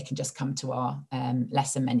 they can just come to our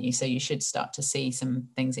lesson menu. So you should start to see some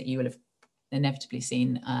things that you will have inevitably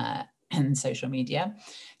seen in social media.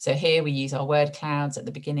 So here we use our word clouds. At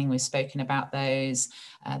the beginning, we've spoken about those,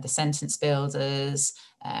 the sentence builders.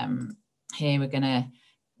 Here we're gonna,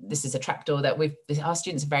 this is a trapdoor that our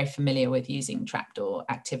students are very familiar with using trapdoor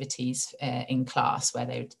activities in class, where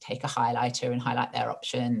they would take a highlighter and highlight their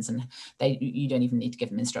options, and you don't even need to give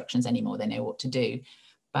them instructions anymore, they know what to do.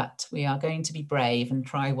 But we are going to be brave and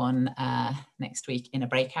try one next week in a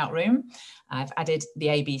breakout room. I've added the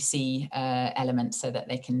ABC element so that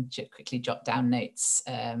they can quickly jot down notes,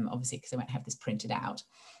 obviously because they won't have this printed out.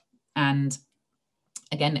 And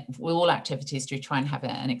again, with all activities, do try and have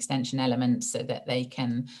an extension element so that they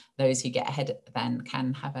can, those who get ahead then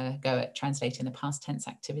can have a go at translating the past tense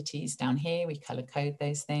activities down here. We colour code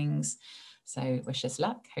those things. So wish us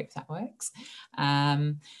luck, hope that works.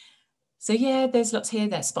 So yeah, there's lots here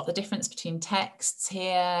that spot the difference between texts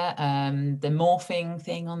here, the morphing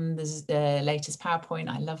thing on the latest PowerPoint.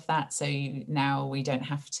 I love that. So now we don't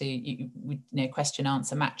have to, question,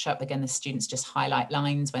 answer, match up. Again, the students just highlight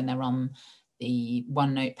lines when they're on the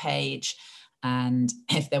OneNote page. And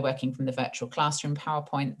if they're working from the virtual classroom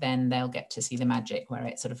PowerPoint, then they'll get to see the magic where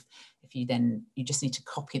it sort of, if you then, you just need to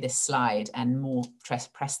copy this slide and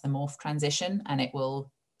press the morph transition, and it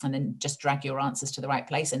will, and then just drag your answers to the right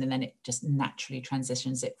place, and then it just naturally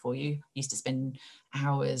transitions it for you. I used to spend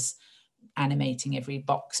hours animating every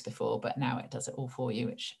box before, but now it does it all for you,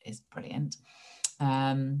 which is brilliant.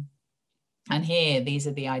 And here, these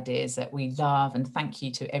are the ideas that we love, and thank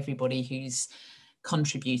you to everybody who's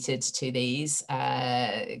contributed to these,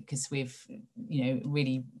 because we've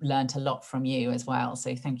really learned a lot from you as well,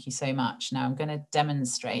 so thank you so much. Now I'm going to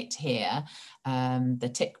demonstrate here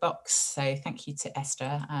the tick box, so thank you to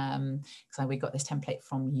Esther, because we got this template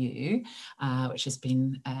from you, which has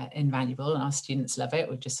been invaluable, and our students love it.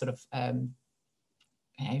 We've just sort of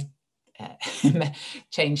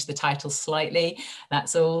change the title slightly,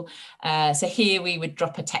 that's all. So here we would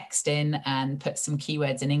drop a text in and put some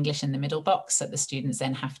keywords in English in the middle box that the students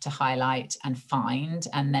then have to highlight and find,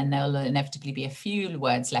 and then there'll inevitably be a few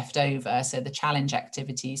words left over. So the challenge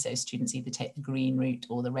activity, so students either take the green route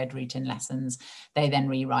or the red route in lessons, they then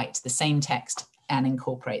rewrite the same text and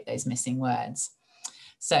incorporate those missing words.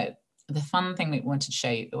 So the fun thing we wanted to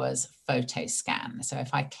show you was photo scan. So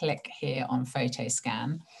if I click here on photo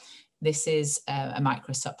scan, this is a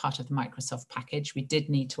Microsoft, part of the Microsoft package. We did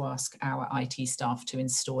need to ask our IT staff to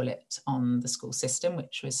install it on the school system,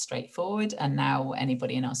 which was straightforward. And now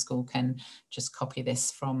anybody in our school can just copy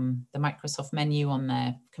this from the Microsoft menu on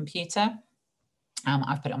their computer.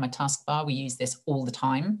 I've put it on my taskbar. We use this all the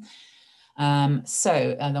time.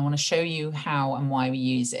 So I want to show you how and why we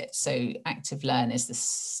use it. So Active Learn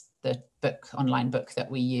is the book, online book that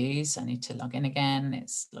we use. I need to log in again.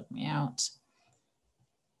 It's logged me out.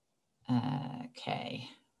 Okay.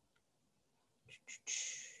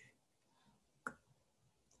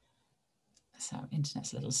 So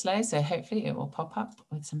internet's a little slow, so hopefully it will pop up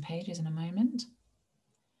with some pages in a moment.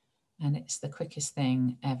 And it's the quickest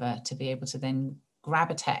thing ever to be able to then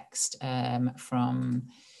grab a text from,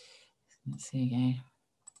 let's see again,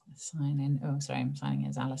 sign in. Oh, sorry, I'm signing in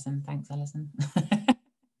as Alison. Thanks, Alison.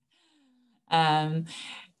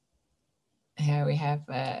 Here we have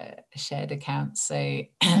a shared account. So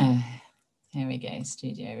here we go,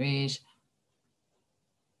 Studio Rouge.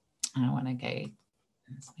 I want to go,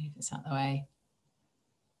 let's move this out of the way.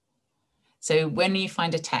 So when you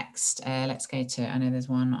find a text, let's go to, I know there's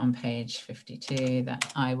one on page 52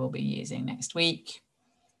 that I will be using next week.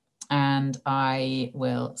 And I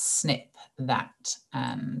will snip that,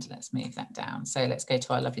 and let's move that down. So let's go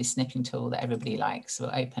to our lovely snipping tool that everybody likes.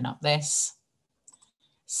 We'll open up this,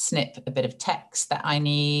 snip a bit of text that I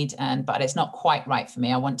need, but it's not quite right for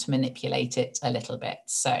me. I want to manipulate it a little bit.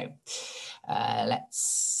 So there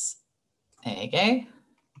you go,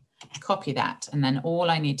 copy that. And then all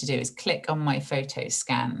I need to do is click on my photo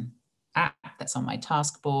scan app that's on my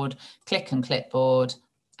task board, click on clipboard,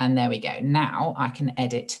 and there we go. Now I can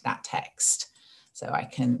edit that text. So I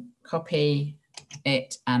can copy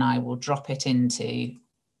it and I will drop it into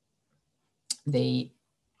the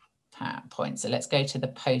PowerPoint. So let's go to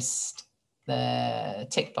the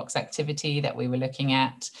tick box activity that we were looking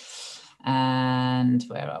at. And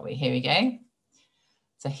where are we? Here we go.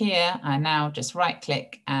 So here I now just right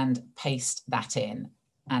click and paste that in,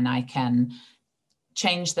 and I can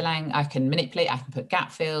change the language, I can manipulate, I can put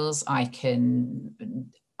gap fills, I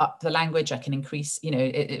can up the language, I can increase,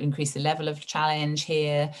 increase the level of challenge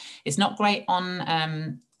here. It's not great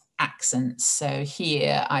on accents. So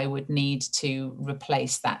here I would need to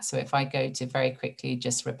replace that. So if I go to very quickly,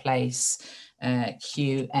 just replace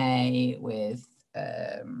QA with,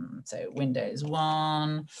 so Windows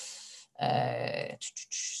 1,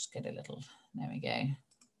 just get a little, there we go.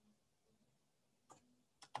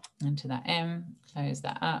 Into that M, close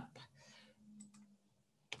that up.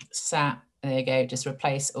 SAT, there you go, just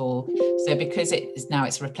replace all. So because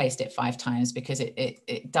it's replaced it 5 times because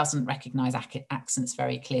it doesn't recognize accents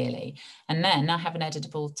very clearly. And then I have an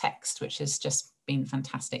editable text, which has just been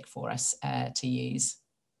fantastic for us to use.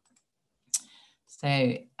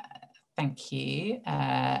 So thank you.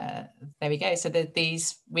 There we go. So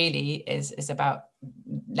these really is about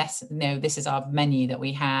this is our menu that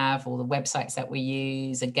we have, all the websites that we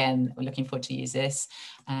use. Again, we're looking forward to use this.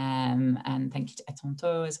 And thank you to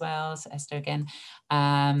Etonto as well, so Esther again.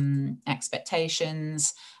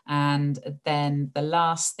 Expectations. And then the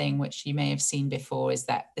last thing, which you may have seen before, is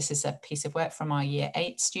that this is a piece of work from our Year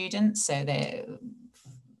 8 students. So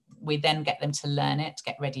we then get them to learn it,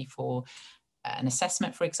 get ready for an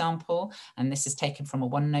assessment, for example, and this is taken from a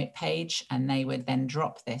OneNote page, and they would then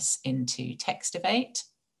drop this into Textivate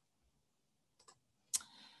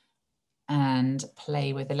and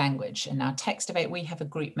play with the language. And now Textivate, we have a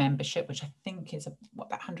group membership, which I think is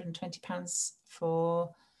about £120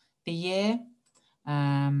 for the year.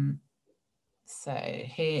 So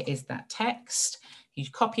here is that text. You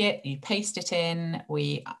copy it, you paste it in.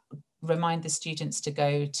 We remind the students to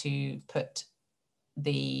go to put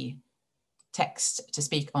the text to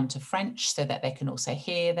speak onto French so that they can also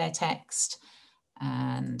hear their text.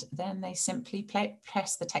 And then they simply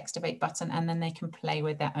press the Textivate button, and then they can play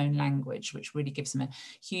with their own language, which really gives them a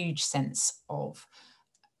huge sense of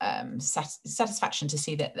satisfaction to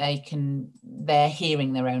see that they're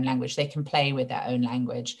hearing their own language. They can play with their own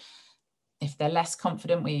language. If they're less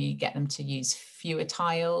confident, we get them to use fewer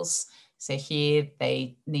tiles. So here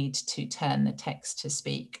they need to turn the text to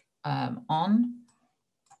speak on.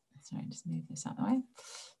 Sorry, just move this out of the way.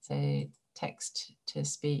 So text to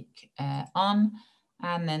speak on,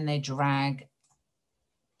 and then they drag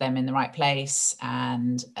them in the right place,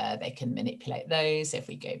 and they can manipulate those. If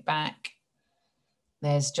we go back,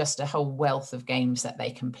 there's just a whole wealth of games that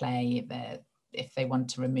they can play. If they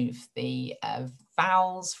want to remove the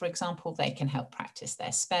vowels, for example, they can help practice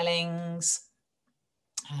their spellings.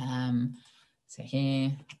 So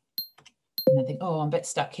here, and I think, oh, I'm a bit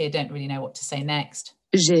stuck here, don't really know what to say next.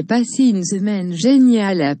 J'ai passé une semaine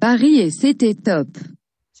géniale à Paris et c'était top.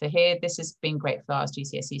 So here, this has been great for our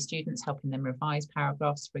GCSE students, helping them revise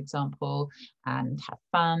paragraphs, for example, and have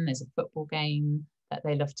fun. There's a football game that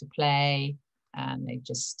they love to play, and they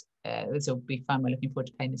just, this will be fun. We're looking forward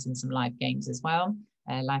to playing this in some live games as well,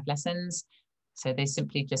 live lessons. So they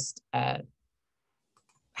simply just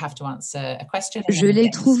have to answer a question. Je l'ai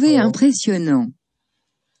trouvé impressionnant.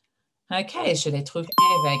 Okay, je l'ai trouvé.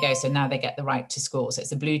 There you go. So now they get the right to score. So it's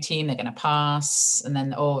the blue team, they're going to pass. And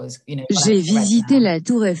then, J'ai visité la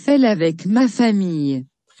Tour Eiffel avec ma famille.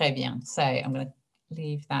 Très bien. So I'm going to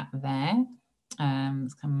leave that there. I'm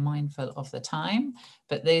mindful of the time.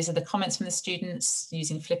 But these are the comments from the students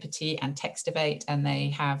using Flippity and Textivate, and they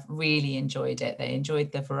have really enjoyed it. They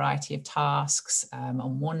enjoyed the variety of tasks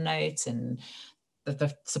on OneNote, and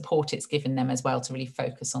the support it's given them as well to really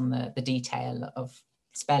focus on the detail of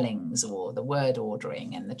spellings or the word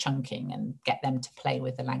ordering and the chunking, and get them to play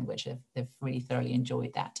with the language. They've really thoroughly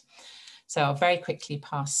enjoyed that. So I'll very quickly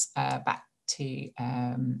pass back to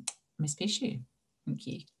Miss Pichout. Thank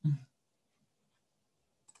you.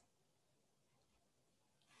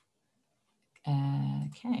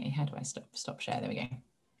 Okay, how do I stop share? There we go.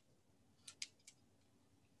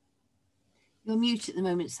 You're mute at the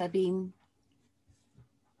moment, Sabine.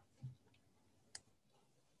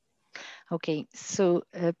 Okay, so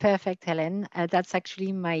perfect, Helen. That's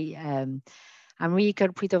actually my, I'm really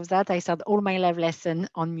culprit of that. I start all my live lesson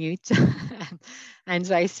on mute. And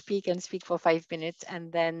so I speak for 5 minutes,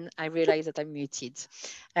 and then I realize that I'm muted.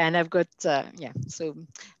 And I've got, yeah, so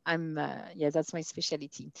I'm, yeah, that's my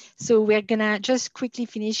specialty. So we're gonna just quickly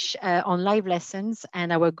finish on live lessons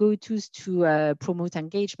and our go-tos to promote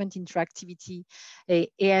engagement, interactivity,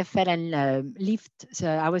 AFL, and lift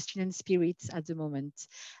our student spirits at the moment.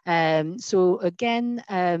 So again,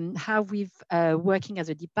 how we've working as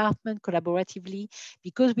a department collaboratively,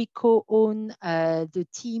 because we co-own the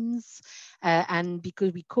teams and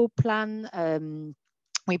because we co-plan,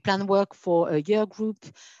 we plan work for a year group.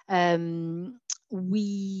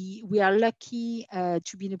 We are lucky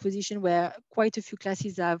to be in a position where quite a few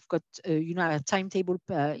classes have got a timetable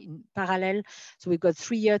in parallel. So we've got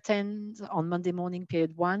 3 year 10s on Monday morning,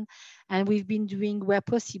 period 1, and we've been doing, where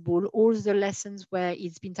possible, all the lessons where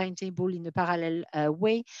it's been timetable in a parallel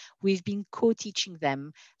way. We've been co-teaching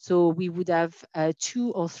them. So we would have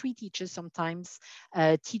 2 or 3 teachers sometimes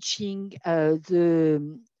teaching all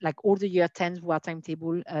the year 10s who are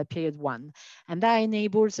timetable period 1, and that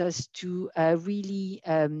enables us to really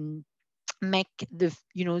make the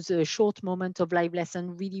short moment of live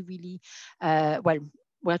lesson really well.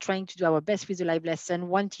 We're trying to do our best with the live lesson.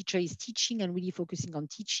 One teacher is teaching and really focusing on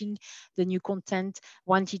teaching the new content.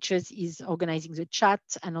 One teacher is organizing the chat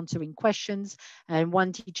and answering questions, and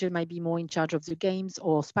one teacher might be more in charge of the games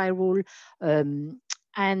or spiral.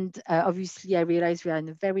 And obviously, I realize we are in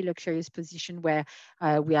a very luxurious position where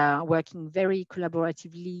we are working very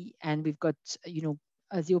collaboratively, and we've got,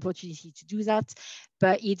 the opportunity to do that.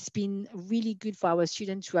 But it's been really good for our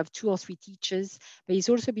students to have 2 or 3 teachers. But it's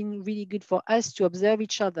also been really good for us to observe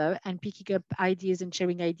each other and picking up ideas and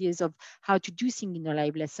sharing ideas of how to do things in a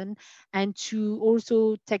live lesson, and to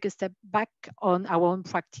also take a step back on our own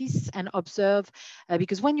practice and observe,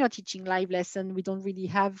 because when you're teaching live lesson, we don't really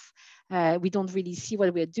see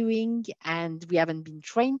what we're doing, and we haven't been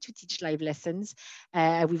trained to teach live lessons.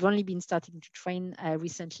 We've only been starting to train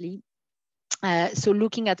recently. So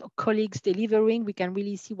looking at colleagues delivering, we can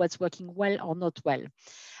really see what's working well or not well.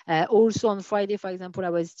 Also on Friday, for example, I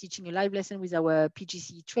was teaching a live lesson with our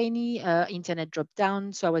PGCE trainee. Internet dropped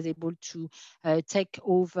down, so I was able to take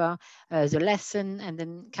over the lesson and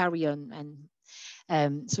then carry on.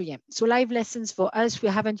 And so live lessons for us, we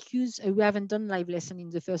haven't done live lesson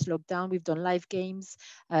in the first lockdown. We've done live games,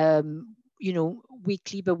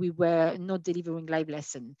 weekly, but we were not delivering live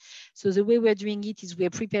lesson. So the way we're doing it is we're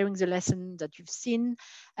preparing the lesson that you've seen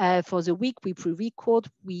for the week. We pre-record,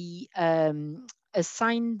 we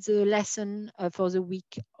assign the lesson for the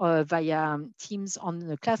week via Teams on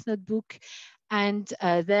the class notebook. And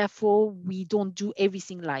therefore, we don't do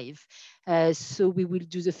everything live. So we will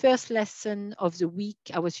do the first lesson of the week.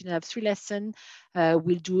 Our students have 3 lessons.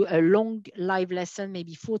 We'll do a long live lesson,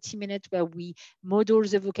 maybe 40 minutes, where we model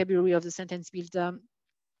the vocabulary of the sentence builder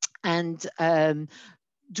and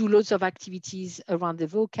do lots of activities around the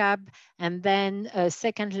vocab. And then a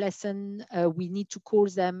second lesson, we need to call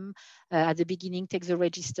them at the beginning, take the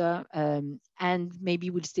register, and maybe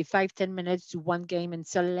we'll stay 5-10 minutes, do one game and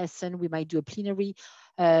third lesson. We might do a plenary,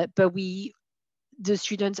 but the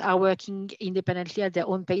students are working independently at their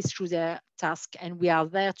own pace through their task, and we are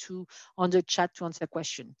there on the chat to answer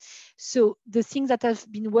questions. So the things that have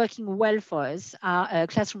been working well for us are a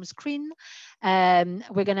classroom screen.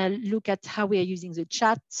 We're going to look at how we are using the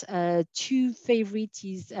chat. 2 favorites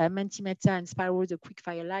is Mentimeter and Spiral, the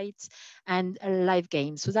quickfire lights, and a live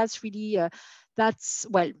game. So that's really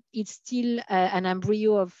it's still an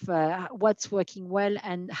embryo of what's working well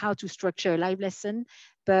and how to structure a live lesson.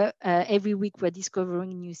 But every week we're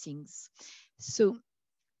discovering new things. So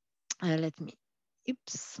let me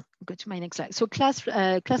go to my next slide. So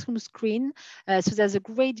classroom screen. So there's a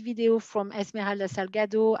great video from Esmeralda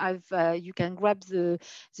Salgado. You can grab the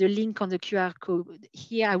link on the QR code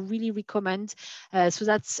here. I really recommend. So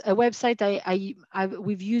that's a website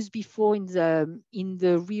we've used before in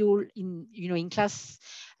class.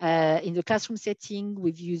 In the classroom setting,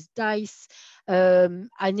 we've used DICE.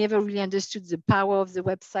 I never really understood the power of the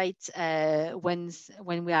website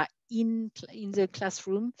when we are in the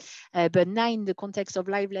classroom, but now in the context of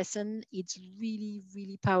live lesson, it's really,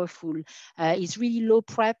 really powerful. It's really low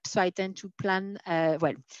prep, so I tend to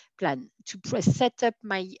set up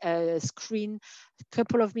my screen a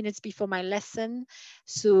couple of minutes before my lesson.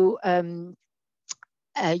 So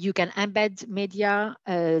you can embed media.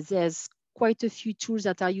 There's quite a few tools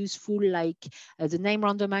that are useful, like the name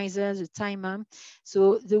randomizer, the timer.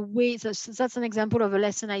 So that's an example of a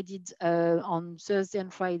lesson I did on Thursday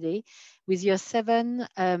and Friday with year 7.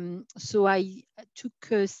 So I took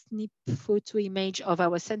a snip photo image of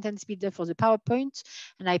our sentence builder for the PowerPoint,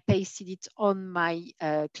 and I pasted it on my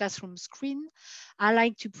classroom screen. I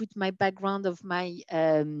like to put my background of my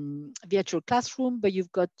virtual classroom, but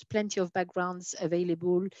you've got plenty of backgrounds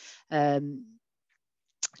available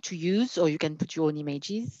to use, or you can put your own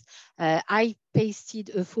images. I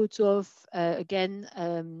pasted a photo of, again,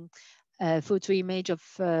 a photo image of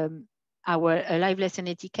our live lesson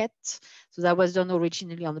etiquette. So that was done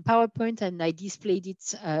originally on the PowerPoint, and I displayed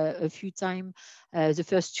it a few times the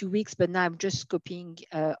first 2 weeks, but now I'm just copying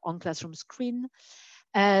on classroom screen.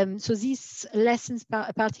 So these lessons,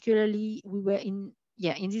 particularly, in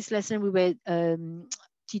this lesson, we were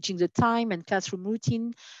teaching the time and classroom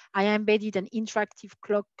routine. I embedded an interactive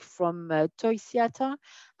clock from Toy Theater,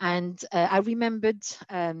 and I remembered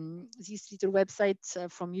this little website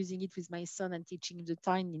from using it with my son and teaching the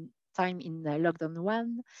time in lockdown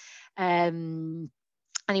 1. And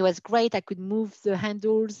it was great. I could move the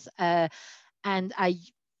handles, and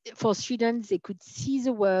for students, they could see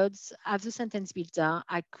the words, have the sentence builder.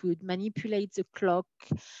 I could manipulate the clock,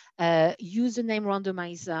 use the name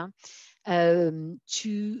randomizer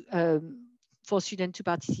for students to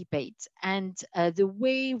participate. And the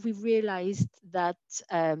way we realized that,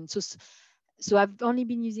 so I've only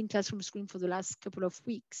been using classroom screen for the last couple of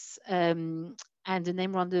weeks. And the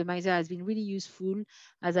name randomizer has been really useful,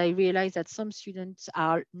 as I realized that some students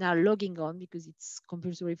are now logging on because it's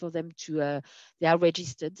compulsory for them to, they are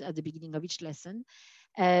registered at the beginning of each lesson.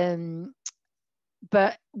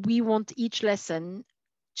 But we want each lesson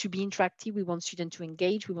to be interactive. We want students to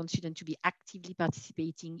engage. We want students to be actively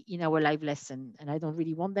participating in our live lesson. And I don't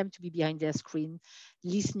really want them to be behind their screen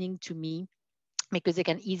listening to me, because they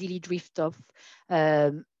can easily drift off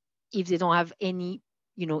if they don't have any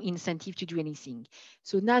incentive to do anything.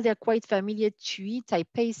 So now they're quite familiar to it. I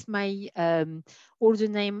paste my all the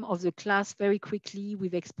name of the class very quickly.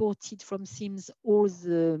 We've exported from Sims all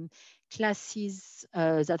the classes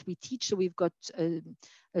that we teach. So we've got a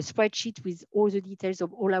spreadsheet with all the details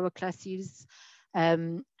of all our classes.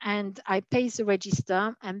 And I paste the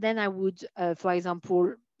register, and then I would, for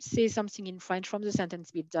example, say something in French from the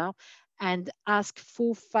sentence builder and ask 4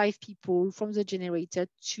 or 5 people from the generator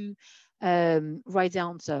to write the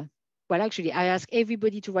answer. Well, actually, I ask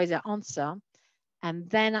everybody to write their answer, and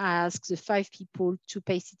then I ask the 5 people to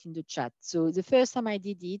paste it in the chat. So the first time I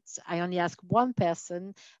did it, I only asked one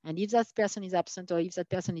person, and if that person is absent or if that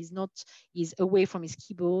person is away from his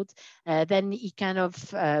keyboard, then he kind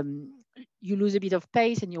of you lose a bit of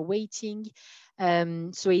pace and you're waiting.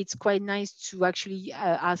 So it's quite nice to actually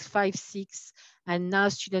ask 5, 6, and now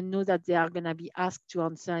students know that they are going to be asked to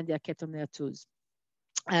answer and they're kept on their toes.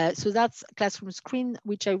 So that's Classroom Screen,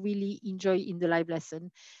 which I really enjoy in the live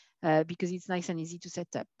lesson because it's nice and easy to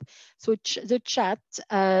set up. So the chat,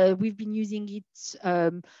 we've been using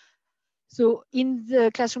it. So in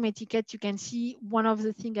the Classroom Etiquette, you can see one of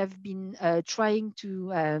the things I've been trying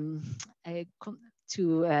to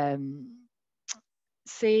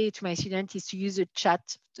say to my students is to use a chat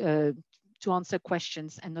to answer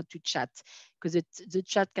questions and not to chat, because the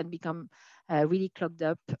chat can become really clogged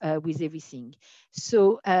up with everything.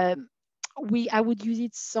 So I would use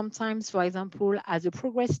it sometimes, for example, as a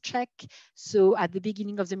progress check. So at the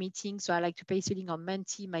beginning of the meeting, so I like to paste a link on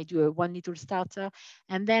Menti, might do a one little starter,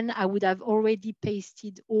 and then I would have already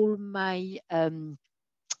pasted all my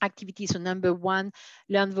activities. So number 1,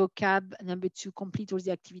 learn vocab. Number 2, complete all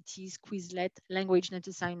the activities, Quizlet, language net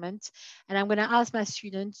assignment. And I'm going to ask my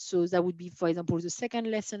students, so that would be, for example, the second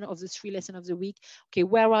lesson of the 3 lessons of the week. Okay,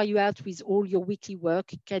 where are you at with all your weekly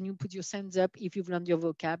work? Can you put your hands up if you've learned your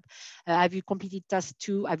vocab? Have you completed task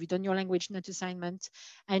 2? Have you done your language net assignment?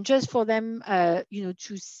 And just for them,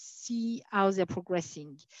 to see how they're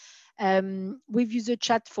progressing. We've used the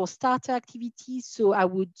chat for starter activities. So I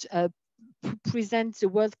would present the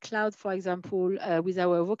word cloud, for example, with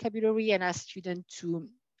our vocabulary and ask students to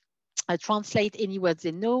translate any words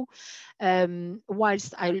they know,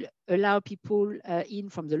 whilst I allow people in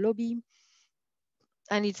from the lobby.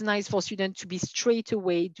 And it's nice for students to be straight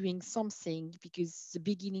away doing something, because the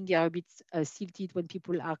beginning they are a bit silted when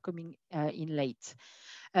people are coming in late.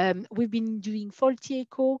 We've been doing faulty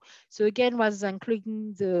echo. So again, was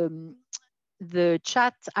including the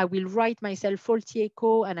chat, I will write myself faulty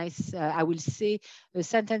echo, and I will say a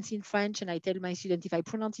sentence in French, and I tell my student, if I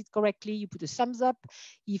pronounce it correctly, you put a thumbs up.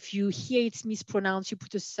 If you hear it's mispronounced, you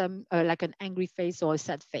put like an angry face or a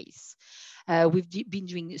sad face. We've been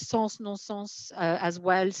doing sens, non-sens as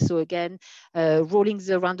well. So again, rolling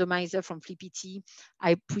the randomizer from Flippity,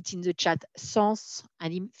 I put in the chat sens,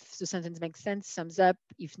 and if the sentence makes sense, thumbs up.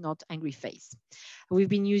 If not, angry face. We've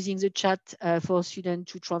been using the chat for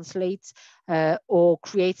students to translate or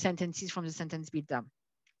create sentences from the sentence builder.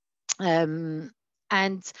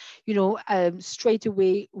 And straight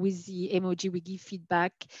away with the emoji, we give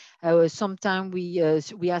feedback. Sometimes we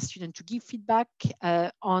ask students to give feedback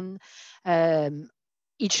on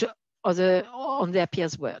each other, on their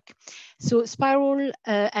peers' work. So Spiral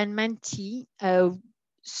and Menti,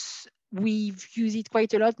 we've used it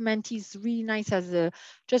quite a lot. Menti is really nice as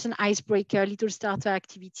just an icebreaker, little starter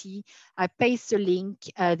activity. I paste the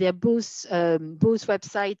link. They're both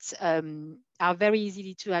websites are very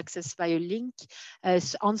easily to access by a link.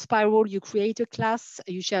 So on Spiral, you create a class,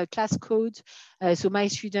 you share a class code. So my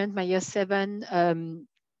student, my year 7,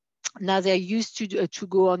 now they're used to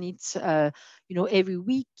go on it, every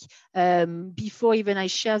week. Before even I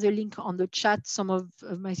share the link on the chat, some of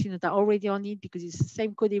my students are already on it because it's the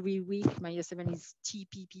same code every week. My year 7 is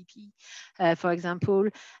TPPP, for example.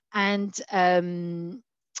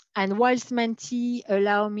 And whilst Menti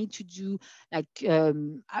allow me to do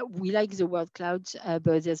we like the word cloud,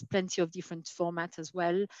 but there's plenty of different formats as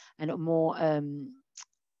well and more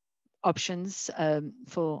options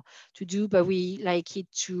to do, but we like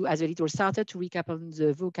it to as a little starter to recap on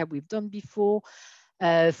the vocab we've done before.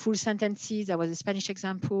 Full sentences, that was a Spanish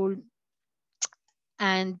example.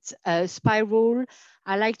 And Spiral,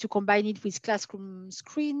 I like to combine it with Classroom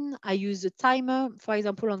Screen. I use a timer, for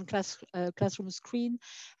example, on Classroom Screen,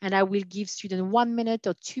 and I will give students 1 minute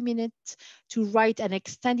or 2 minutes to write an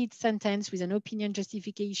extended sentence with an opinion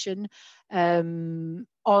justification on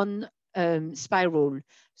spiral.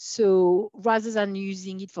 So rather than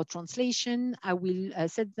using it for translation, I will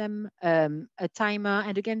set them a timer.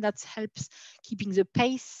 And again, that helps keeping the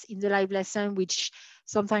pace in the live lesson, which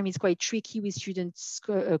sometimes is quite tricky with students'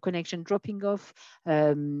 connection dropping off.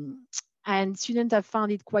 And students have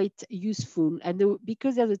found it quite useful. And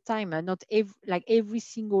because there's a timer, not every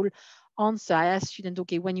single answer, I ask students,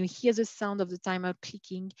 okay, when you hear the sound of the timer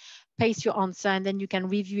clicking, paste your answer, and then you can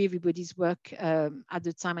review everybody's work at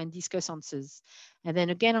the time and discuss answers. And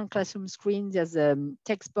then again, on classroom screen, there's a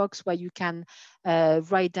text box where you can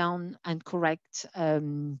write down and correct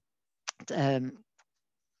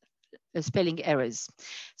spelling errors.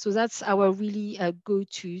 So that's our really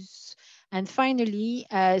go-tos. And finally,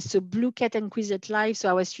 so Bluecat and Quizlet Live.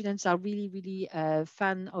 So our students are really, really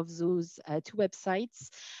fan of those two websites.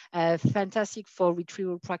 Fantastic for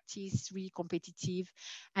retrieval practice, really competitive.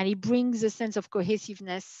 And it brings a sense of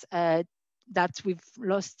cohesiveness that we've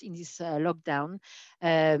lost in this lockdown.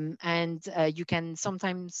 And you can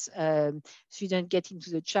sometimes students get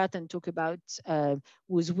into the chat and talk about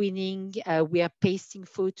who's winning. We are pasting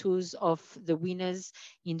photos of the winners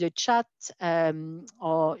in the chat,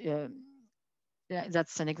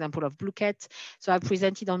 that's an example of Bluecat. So I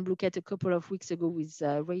presented on Bluecat a couple of weeks ago with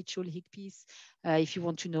Rachel Hickpies, if you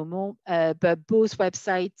want to know more. But both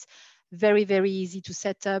websites, very, very easy to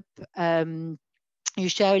set up. You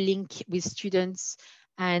share a link with students,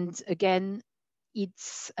 and again,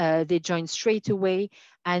 it's they join straight away,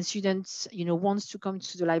 and students, wants to come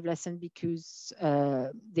to the live lesson because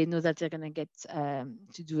they know that they're going to get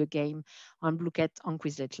to do a game on Bluecat on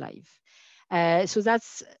Quizlet Live. So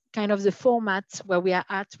that's kind of the format where we are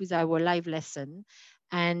at with our live lesson.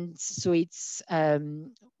 And so it's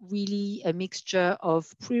really a mixture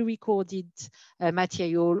of pre-recorded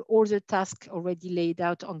material, all the tasks already laid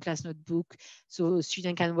out on class notebook, so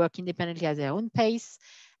students can work independently at their own pace.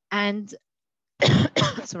 And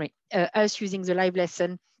sorry, us using the live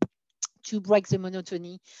lesson to break the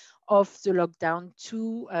monotony of the lockdown,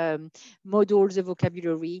 to model the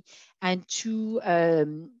vocabulary, and to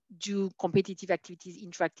do competitive activities,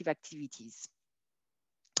 interactive activities.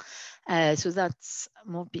 So that's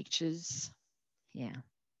more pictures here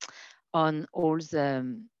on all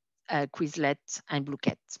the Quizlet and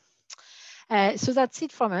Bluecat. So that's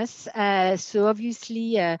it from us. So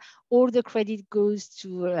obviously, all the credit goes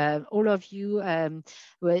to all of you.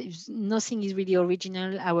 Well, nothing is really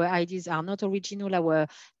original. Our ideas are not original. Our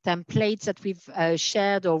templates that we've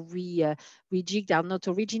shared or rejigged are not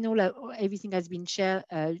original. Everything has been shared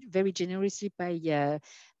very generously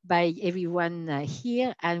by everyone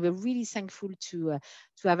here, and we're really thankful to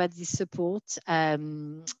have had this support.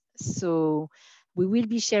 So we will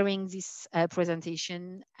be sharing this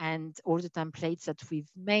presentation and all the templates that we've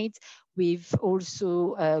made. We've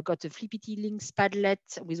also got a Flippity links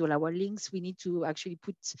Padlet with all our links. We need to actually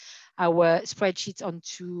put our spreadsheet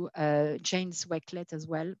onto Jane's Wakelet as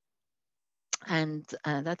well. And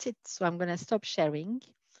that's it. So I'm going to stop sharing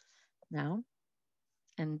now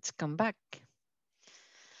and come back.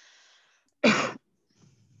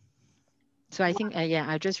 So I think, yeah,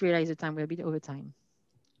 I just realized the time we're a bit over time.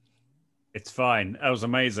 It's fine. That was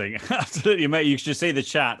amazing. Absolutely, mate. You should see the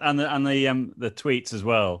chat and the tweets as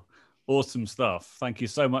well. Awesome stuff. Thank you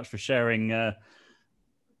so much for sharing.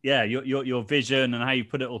 Yeah, your vision and how you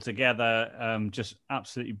put it all together. Just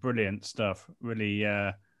absolutely brilliant stuff. Really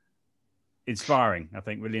inspiring. I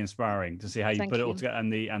think really inspiring to see how you put it all together,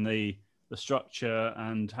 and the structure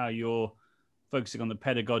and how you're focusing on the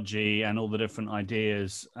pedagogy and all the different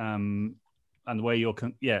ideas, and the way you're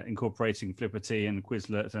incorporating Flippity and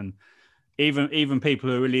Quizlet, and even people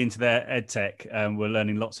who are really into their ed tech, we're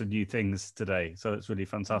learning lots of new things today. So it's really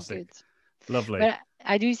fantastic. Lovely. But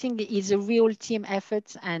I do think it's a real team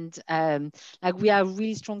effort, and like we are a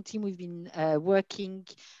really strong team. We've been working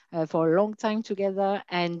for a long time together,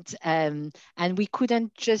 and we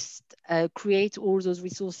couldn't just create all those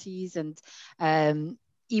resources, and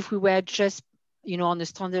if we were just on a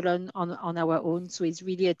standalone on our own. So it's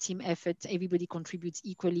really a team effort. Everybody contributes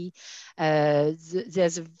equally.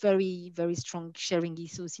 There's a very, very strong sharing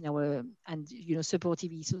ethos in our, and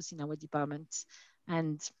supportive ethos in our department.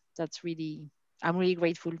 And that's really, I'm really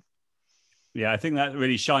grateful. Yeah, I think that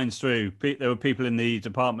really shines through. There were people in the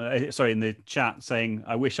department, in the chat saying,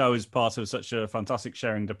 I wish I was part of such a fantastic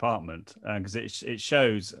sharing department, because it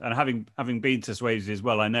shows, and having been to Swavesey as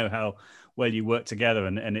well, I know how well you work together,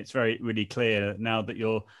 and it's really clear now that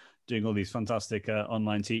you're doing all these fantastic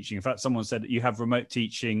online teaching. In fact, someone said that you have remote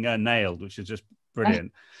teaching nailed, which is just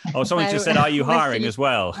brilliant. Oh, someone just said, are you hiring as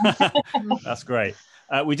well? That's great.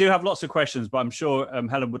 We do have lots of questions, but I'm sure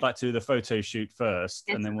Helen would like to do the photo shoot first,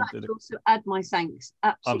 Yes, and then we'll do the... also add my thanks.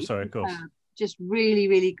 Absolutely. I'm sorry, of course. Just really,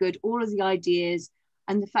 really good. All of the ideas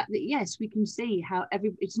and the fact that, yes, we can see how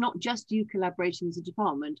it's not just you collaborating as a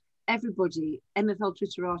department. Everybody, MFL,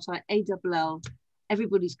 Twitterati, ALL,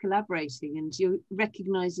 everybody's collaborating and you're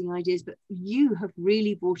recognizing ideas, but you have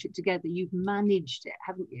really brought it together. You've managed it,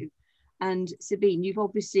 haven't you? And Sabine, you've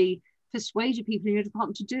obviously persuaded people in your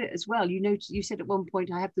department to do it as well. You know, you said at one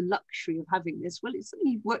point, I have the luxury of having this. Well, it's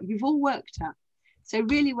something you've all worked at. So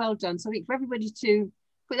really well done. So I think for everybody to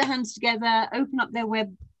put their hands together, open up their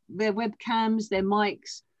webcams, their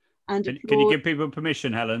mics, and can you give people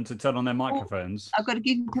permission, Helen, to turn on their microphones? I've got to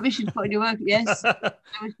give you permission to put on your work. Yes, I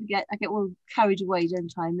always forget. I get all carried away,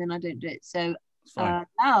 don't I? And then I don't do it. So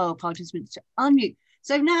now participants to unmute.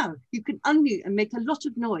 So now you can unmute and make a lot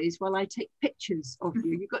of noise while I take pictures of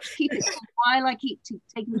you. You've got to keep it while I keep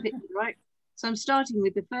taking pictures, right? So I'm starting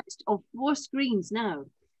with the first of 4 screens now.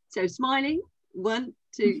 So smiling, 1,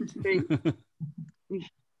 2, 3.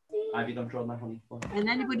 And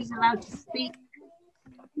anybody's allowed to speak.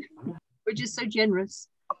 We're just so generous.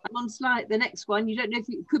 I'm on slide. The next one, you don't know if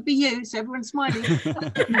it could be you, so everyone's smiling.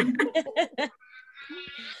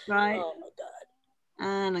 Right. Oh my God.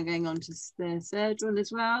 And I'm going on to the third one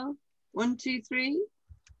as well. 1, 2, 3.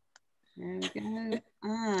 There we go.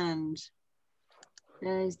 And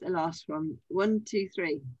there's the last one. 1, 2,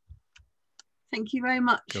 3. Thank you very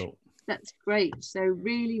much. Cool. That's great. So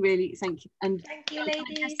really, really thank you. And thank you,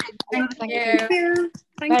 ladies. Thank you.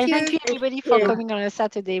 Thank you everybody for coming on a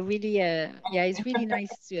Saturday. Really, yeah, it's really nice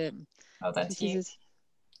to. Oh, that's you.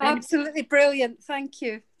 Absolutely brilliant. Thank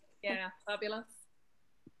you. Yeah, fabulous.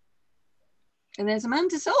 And there's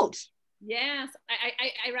Amanda Salt. Yes,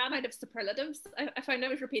 I ran out of superlatives. I found I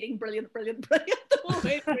was repeating brilliant, brilliant, brilliant the whole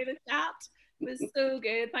way through the chat. It was so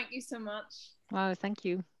good. Thank you so much. Wow, thank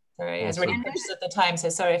you. Sorry, I was really conscious at the time, so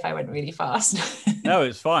sorry if I went really fast. No,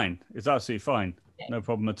 it's fine. It's absolutely fine. No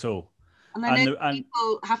problem at all. And I know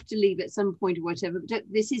people have to leave at some point or whatever, but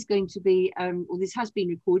this is going to be, or this has been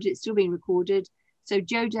recorded. It's still being recorded. So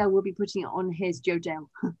Joe Dell will be putting it on his, Joe Dell.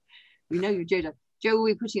 We know you're Joe Dell. Joe will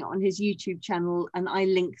be putting it on his YouTube channel, and I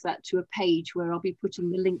link that to a page where I'll be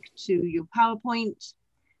putting the link to your PowerPoint,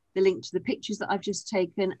 the link to the pictures that I've just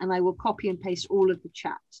taken, and I will copy and paste all of the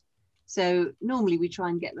chat. So normally we try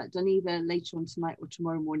and get that done either later on tonight or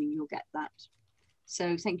tomorrow morning, you'll get that.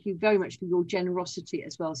 So thank you very much for your generosity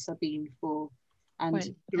as well, Sabine,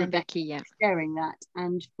 and Rebecca sharing that,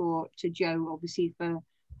 and to Joe, obviously, for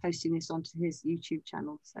posting this onto his YouTube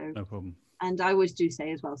channel. So no problem. And I always do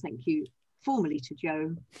say as well, thank you formally to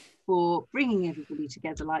Joe for bringing everybody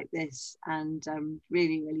together like this, and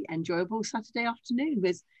really, really enjoyable Saturday afternoon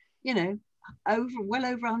with, you know, well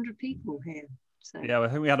over 100 people here. So. Yeah, I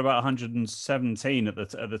think we had about 117 at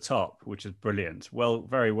the top, which is brilliant. Well,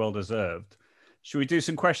 very well deserved. Should we do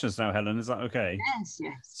some questions now, Helen? Is that okay? Yes,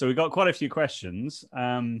 yes. So we got quite a few questions.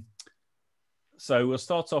 So we'll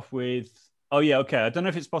start off with, oh yeah, okay. I don't know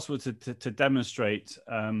if it's possible to demonstrate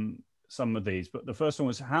some of these, but the first one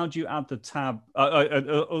was, how do you add the tab?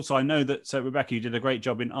 Also, I know that, so Rebecca, you did a great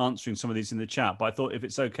job in answering some of these in the chat, but I thought if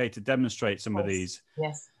it's okay to demonstrate some of these.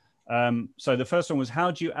 Yes. So the first one was, how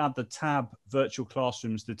do you add the tab virtual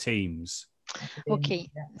classrooms to Teams? Okay,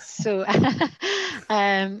 so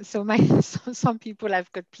some people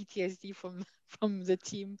have got PTSD from the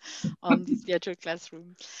team on this virtual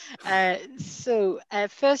classroom.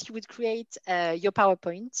 First you would create your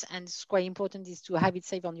PowerPoint, and it's quite important is to have it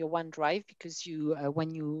saved on your OneDrive, because you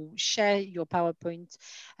when you share your PowerPoint,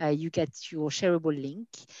 you get your shareable link.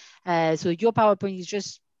 So your PowerPoint is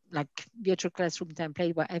just like virtual classroom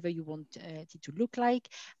template, whatever you want it to look like,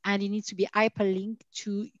 and it needs to be hyperlinked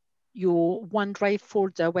to your OneDrive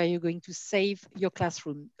folder where you're going to save your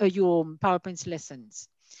classroom, your PowerPoint lessons.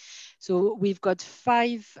 So we've got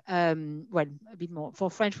 5, well, a bit more. For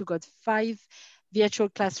French, we've got 5 virtual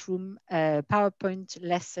classroom PowerPoint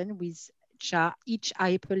lesson with each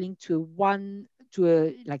hyperlinked to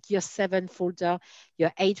a like year 7 folder,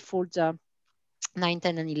 year 8 folder, 9,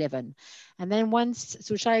 10, and 11. And then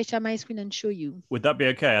so shall I share my screen and show you? Would that be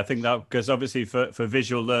okay? I think that, because obviously for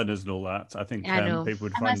visual learners and all that, I think people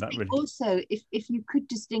would find that really... Also, if you could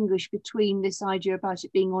distinguish between this idea about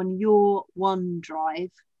it being on your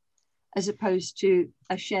OneDrive as opposed to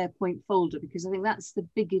a SharePoint folder, because I think that's the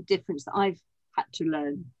bigger difference that I've had to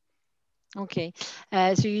learn. Okay,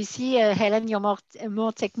 so you see, Helen, you're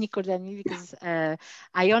more technical than me, because I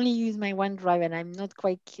only use my OneDrive and I'm not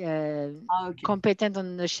quite competent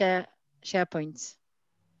on the SharePoint.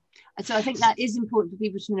 And so I think that is important for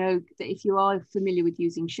people to know, that if you are familiar with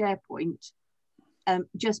using SharePoint,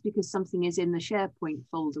 just because something is in the SharePoint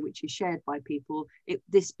folder, which is shared by people,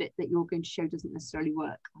 this bit that you're going to show doesn't necessarily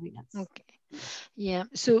work. I think that's okay. Yeah,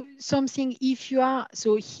 so something, if you are,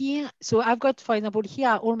 so here, so I've got, for example, here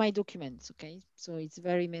are all my documents, okay? So it's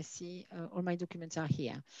very messy, all my documents are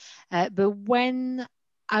here. But when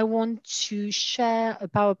I want to share a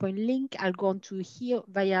PowerPoint link, I'll go on to here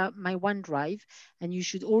via my OneDrive, and you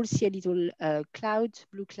should all see a little cloud,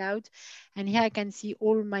 blue cloud. And here I can see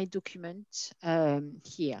all my documents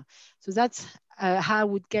here. So that's how I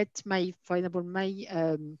would get my, for example, my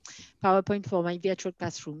PowerPoint for my virtual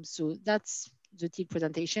classroom. So that's the TIL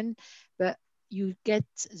presentation, but you get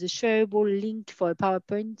the shareable link for a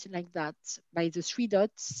PowerPoint like that by the 3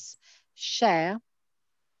 dots, share.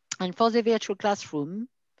 And for the virtual classroom,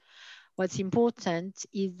 what's important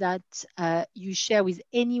is that you share with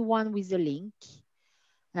anyone with the link.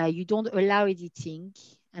 You don't allow editing,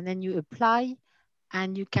 and then you apply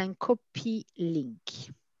and you can copy link.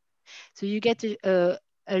 So you get a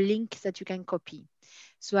link that you can copy.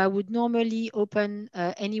 So I would normally open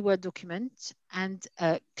any Word document and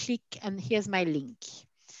click, and here's my link.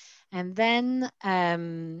 And then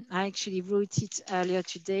I actually wrote it earlier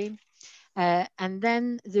today. And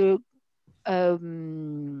then you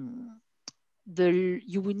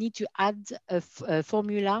would need to add a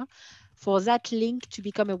formula for that link to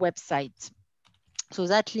become a website. So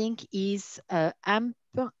that link is AMP.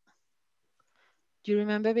 Do you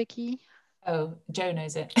remember, Becky? Oh, Joe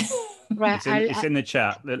knows it. Right, it's in the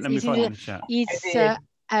chat. Let me find it in the chat. It's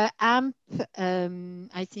AMP,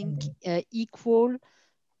 I think, equal.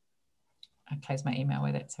 I closed my email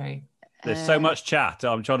with it, sorry. There's so much chat.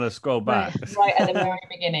 I'm trying to scroll back. Right at the very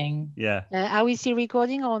beginning. Yeah. Are we still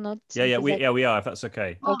recording or not? Yeah, we are, if that's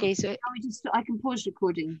okay. Okay, so I can pause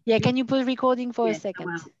recording. Yeah, can you pause recording for a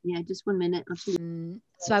second? Yeah, just 1 minute.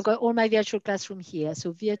 So I've got all my virtual classroom here.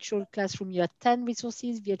 So virtual classroom, you have 10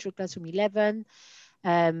 resources, virtual classroom 11.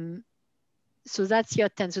 So that's year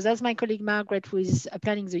 10. So that's my colleague Margaret, who is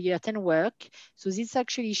planning the year 10 work. So this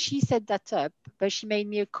actually, she set that up, but she made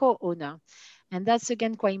me a co-owner. And that's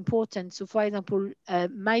again quite important. So for example,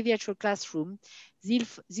 my virtual classroom,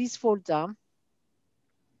 this folder,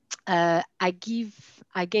 I gave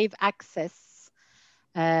access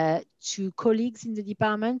to colleagues in the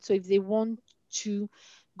department. So if they want to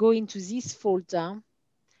go into this folder,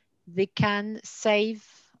 they can save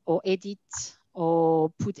or edit or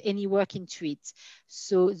put any work into it.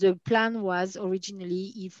 So the plan was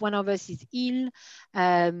originally, if one of us is ill,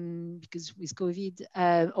 because with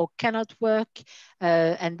COVID, or cannot work,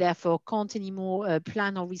 and therefore can't anymore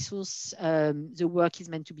plan or resource the work is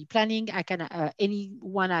meant to be planning, I can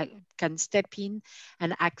anyone can step in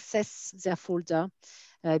and access their folder,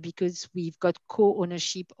 because we've got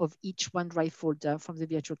co-ownership of each OneDrive folder from the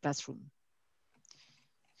virtual classroom.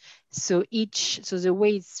 So the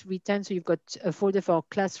way it's written, so you've got a folder for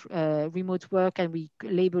class remote work, and we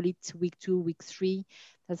label it week 2, week 3.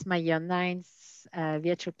 That's my year 9's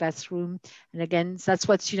virtual classroom. And again, that's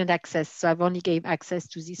what student access. So I've only gave access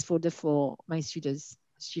to this folder for my students.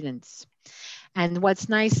 And what's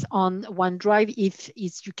nice on OneDrive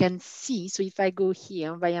is you can see, so if I go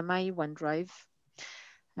here via my OneDrive,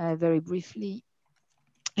 very briefly,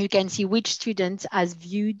 you can see which student has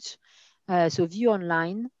viewed, so view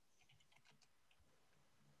online.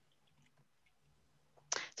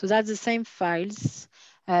 So that's the same files.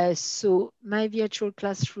 So my virtual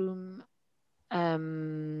classroom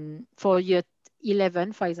for year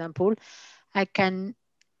 11, for example, I can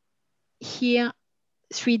here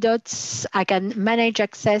 3 dots, I can manage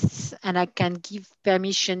access and I can give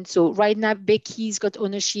permission. So right now, Becky's got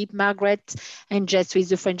ownership, Margaret and Jess is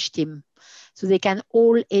the French team. So they can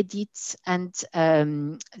all edit and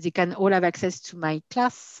they can all have access to my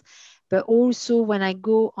class. But also when I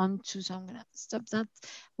go on to, so I'm gonna stop that.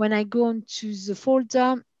 When I go on to the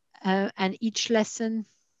folder and each lesson,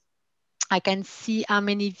 I can see how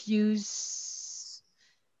many views,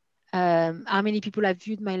 how many people have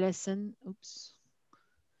viewed my lesson. Oops.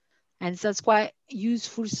 And that's quite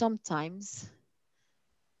useful sometimes.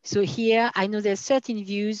 So here, I know there's 13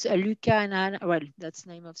 views, Luca and Anna, well, that's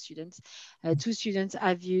the name of students. 2 students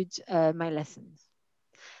have viewed my lessons.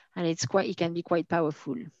 And it can be quite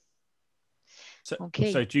powerful. So,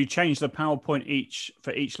 okay. So do you change the PowerPoint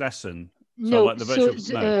for each lesson? No, like the virtual,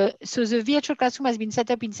 so the virtual classroom has been set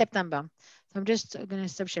up in September. I'm just going to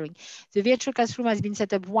stop sharing. The virtual classroom has been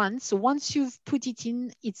set up once. So once you've put it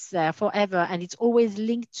in, it's there forever, and it's always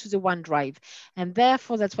linked to the OneDrive. And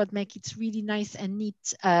therefore, that's what makes it really nice and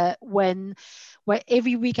neat where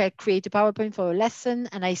every week I create a PowerPoint for a lesson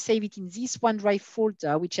and I save it in this OneDrive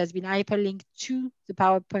folder, which has been hyperlinked to the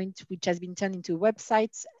PowerPoint, which has been turned into a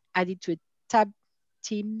website, added to a tab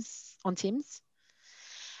Teams on Teams.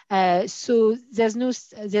 So there's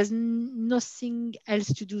nothing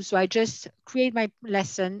else to do. So I just create my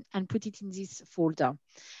lesson and put it in this folder,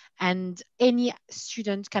 and any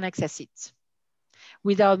student can access it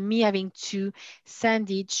without me having to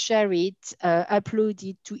send it, share it, upload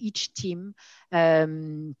it to each team.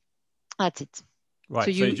 That's it. Right.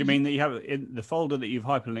 So, do you mean that you have in the folder that you've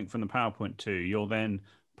hyperlinked from the PowerPoint to, you'll then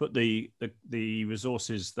put the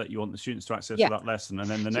resources that you want the students to access for that lesson, and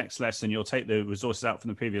then the next lesson you'll take the resources out from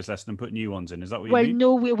the previous lesson and put new ones in. Is that what you mean?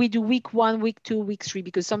 Well, no, we do week 1, week 2, week 3,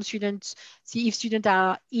 because some students, if students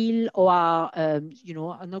are ill or are are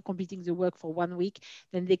not completing the work for 1 week,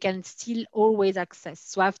 then they can still always access.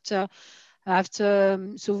 So after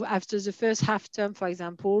the first half term, for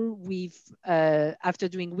example, we've after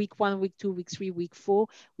doing week 1, week 2, week 3, week 4,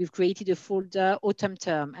 we've created a folder autumn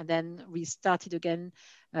term, and then we started again.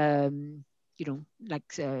 Spring right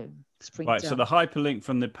term. So the hyperlink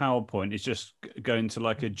from the PowerPoint is just going to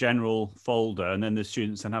like a general folder, and then the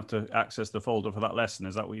students then have to access the folder for that lesson.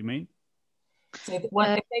 Is that what you mean? So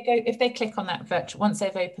if they click on that once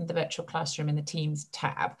they've opened the virtual classroom in the Teams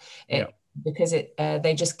tab, because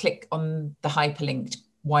they just click on the hyperlinked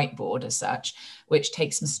whiteboard as such, which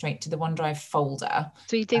takes them straight to the OneDrive folder.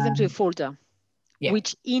 So it takes them to a folder.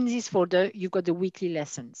 Which in this folder, you've got the weekly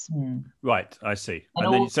lessons. Right, I see.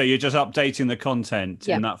 And then, so you're just updating the content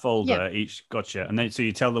in that folder each, gotcha. And then, so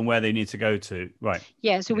you tell them where they need to go to, right?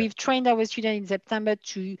 Yeah, so we've trained our students in September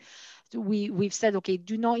we've said, okay,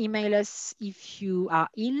 do not email us if you are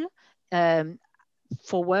ill.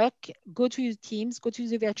 For work, go to your Teams, go to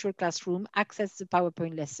the virtual classroom, access the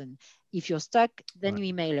PowerPoint lesson. If you're stuck, then you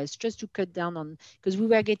email us, just to cut down on, because we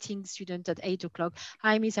were getting students at 8 o'clock.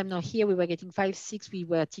 Hi, miss, I'm not here. We were getting 5, 6. We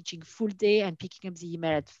were teaching full day and picking up the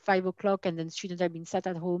email at 5 o'clock. And then students have been sat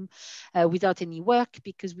at home without any work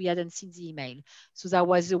because we hadn't seen the email. So that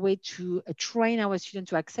was a way to train our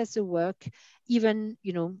students to access the work, even,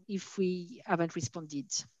 if we haven't responded.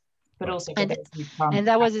 But also, and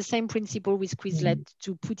that was the same principle with Quizlet,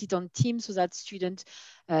 to put it on Teams so that students,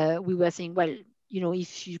 we were saying, well,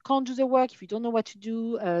 if you can't do the work, if you don't know what to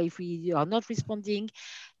do, if we are not responding,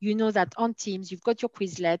 that on Teams, you've got your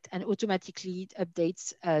Quizlet and automatically it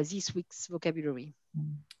updates this week's vocabulary.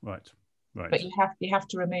 Right. But you have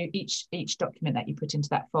to remove each document that you put into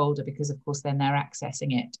that folder, because of course then they're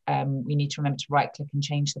accessing it. We need to remember to right click and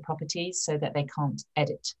change the properties so that they can't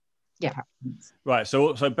edit. Right.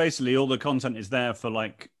 So basically all the content is there for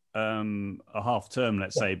like a half term,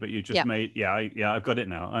 let's say, but you just made I've got it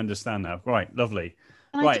now. I understand now. Right. Lovely.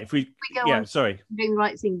 Right. If we sorry. I'm doing the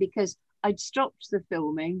right thing, because I'd stopped the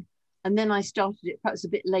filming and then I started it perhaps a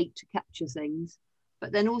bit late to capture things,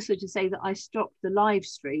 but then also to say that I stopped the live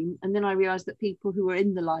stream, and then I realized that people who were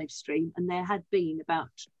in the live stream, and there had been about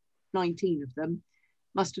 19 of them,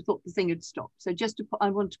 must have thought the thing had stopped. So I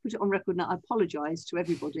want to put it on record now. I apologise to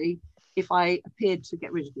everybody if I appeared to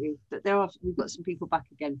get rid of you, but we've got some people back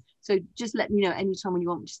again. So just let me know anytime when you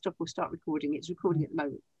want me to stop or start recording. It's recording at the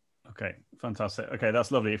moment. Okay, fantastic. Okay,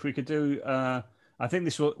 that's lovely. If we could do, I think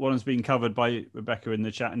this one has been covered by Rebecca in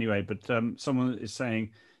the chat anyway, but someone is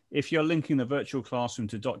saying, if you're linking the virtual classroom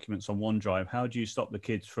to documents on OneDrive, how do you stop the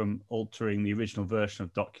kids from altering the original version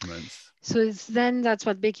of documents? So then that's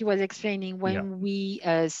what Becky was explaining. When we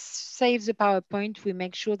save the PowerPoint, we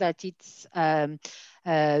make sure that it's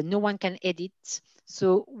no one can edit.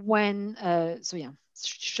 So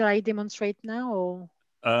should I demonstrate now or?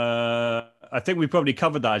 I think we probably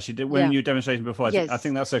covered that actually when you were demonstrating before. I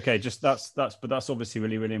think that's okay. But that's obviously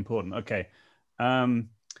really, really important. Okay.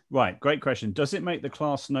 Right, great question. Does it make the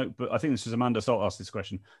class notebook, I think this is Amanda Salt asked this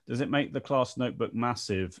question, does it make the class notebook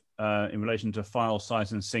massive in relation to file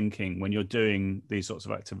size and syncing when you're doing these sorts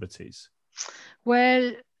of activities?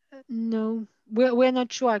 Well, no, we're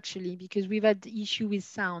not sure actually, because we've had the issue with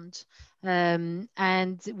sound, and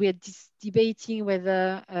we're debating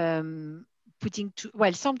whether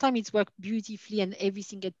sometimes it's worked beautifully and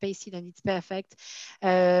everything gets pasted and it's perfect.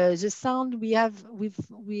 The sound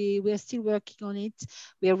we're still working on it.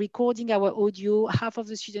 We are recording our audio. Half of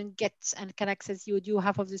the student gets and can access the audio,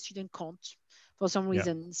 half of the student can't for some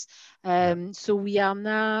reasons. So we are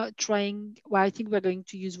now trying, I think we're going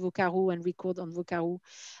to use Vocaro and record on Vocaro,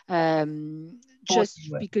 just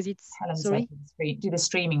because it's, sorry? Do the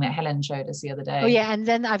streaming that Helen showed us the other day. Oh yeah, and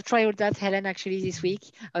then I've tried that, Helen, actually this week.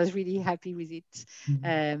 I was really happy with it.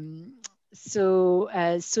 So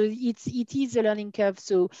it is a learning curve.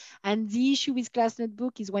 So, and the issue with Class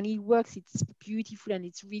Notebook is when it works, it's beautiful and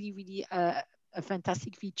it's really, really a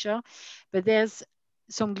fantastic feature. But there's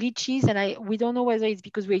some glitches, and we don't know whether it's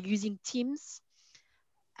because we're using Teams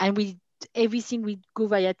and everything we go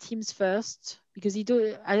via Teams first, because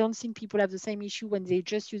I don't think people have the same issue when they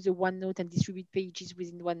just use the OneNote and distribute pages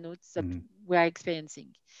within OneNote that we are experiencing.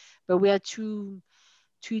 But we are too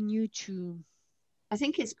new to. I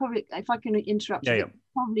think it's probably, if I can interrupt, it's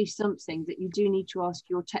probably something that you do need to ask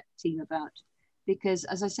your tech team about, because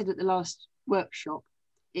as I said at the last workshop,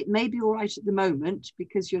 it may be all right at the moment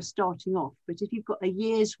because you're starting off, but if you've got a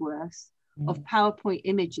year's worth of PowerPoint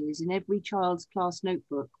images in every child's class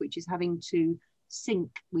notebook, which is having to sync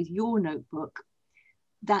with your notebook,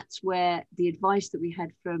 that's where the advice that we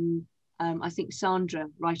had from, I think, Sandra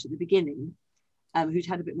right at the beginning, who'd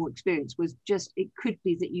had a bit more experience, was just, it could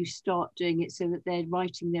be that you start doing it so that they're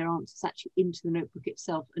writing their answers actually into the notebook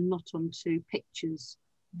itself and not onto pictures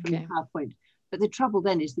from the PowerPoint. But the trouble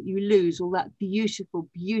then is that you lose all that beautiful,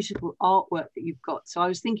 beautiful artwork that you've got. So I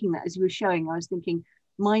was thinking that as you were showing, I was thinking,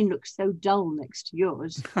 mine looks so dull next to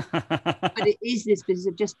yours. But it is this business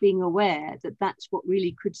of just being aware that that's what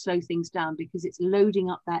really could slow things down, because it's loading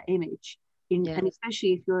up that image. And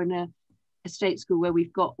especially if you're in a state school where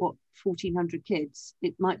we've got, 1,400 kids,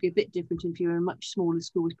 it might be a bit different if you're in a much smaller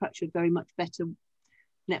school with perhaps a very much better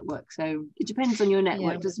network. So it depends on your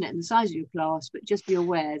network, doesn't it, and the size of your class, but just be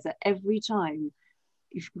aware that every time,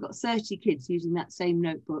 if you've got 30 kids using that same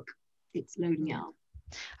notebook, it's loading out.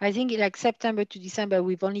 I think like September to December,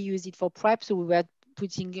 we've only used it for prep. So we were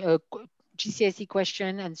putting a GCSE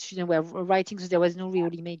question and students were writing, so there was no real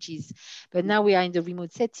images. But now we are in the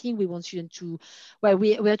remote setting. We want students to, well,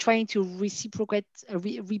 we are trying to replicate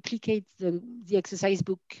the exercise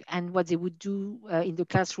book and what they would do in the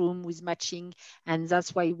classroom with matching. And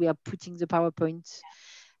that's why we are putting the PowerPoint.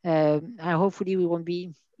 And hopefully we won't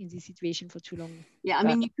be in this situation for too long. Yeah, I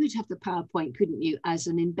mean, you could have the PowerPoint, couldn't you, as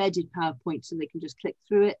an embedded PowerPoint so they can just click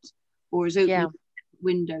through it, or as open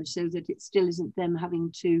window so that it still isn't them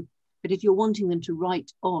having to. But if you're wanting them to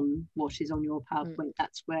write on what is on your PowerPoint,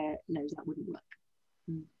 that's where, no, that wouldn't work.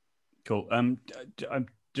 Cool.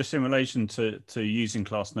 Just in relation to using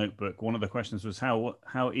Class Notebook, one of the questions was how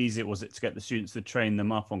easy was it to get the students to train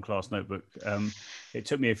them up on Class Notebook? It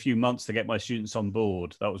took me a few months to get my students on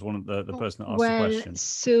board. That was one of the person that asked the question.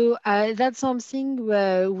 So that's something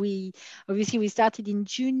where we started in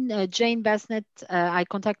June. Jane Basnet, I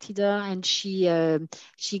contacted her and she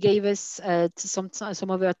gave us some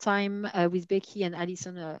of her time with Becky and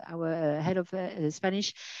Alison, our head of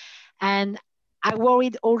Spanish, and I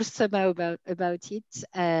worried all summer about it.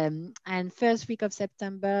 And first week of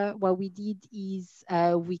September, what we did is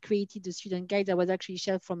we created the student guide that was actually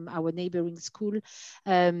shared from our neighboring school.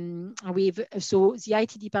 So the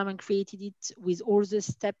IT department created it with all the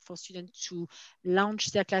steps for students to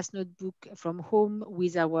launch their class notebook from home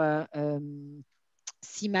with our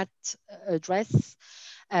CMAT address.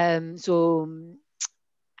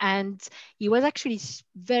 And it was actually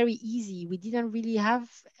very easy. We didn't really have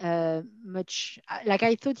much, like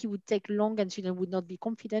I thought it would take long and students would not be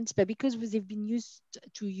confident, but because they've been used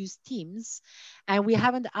to use Teams and we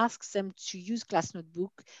haven't asked them to use Class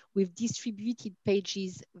Notebook, we've distributed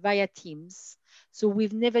pages via Teams. So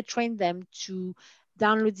we've never trained them to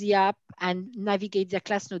download the app and navigate their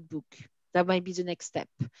Class Notebook. That might be the next step.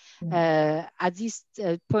 At this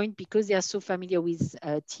point, because they are so familiar with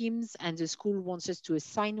Teams and the school wants us to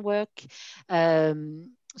assign work,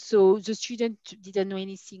 so the student didn't know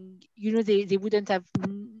anything. You know, they wouldn't have,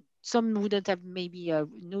 some wouldn't have maybe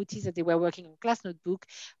noticed that they were working on Class Notebook.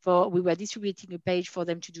 We were distributing a page for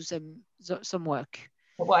them to do some work.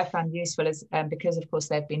 But what I found useful is because, of course,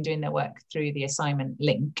 they've been doing their work through the assignment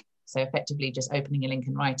link, so effectively just opening a link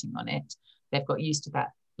and writing on it, they've got used to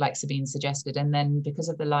that, like Sabine suggested. And then because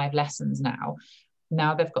of the live lessons now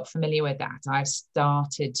they've got familiar with that, I've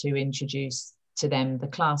started to introduce to them the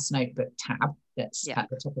Class Notebook tab that's at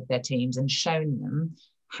the top of their Teams and shown them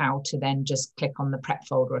how to then just click on the prep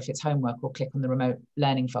folder if it's homework, or click on the remote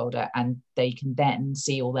learning folder, and they can then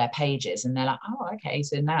see all their pages and they're like, oh, okay,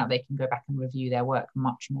 so now they can go back and review their work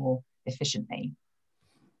much more efficiently.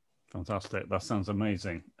 Fantastic. That sounds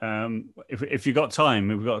amazing. If you've got time,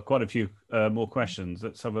 we've got quite a few more questions.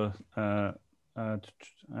 Let's have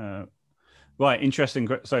right, interesting.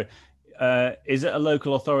 So is it a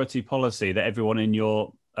local authority policy that everyone in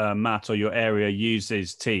your MAT or your area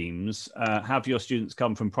uses Teams? Have your students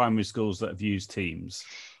come from primary schools that have used Teams?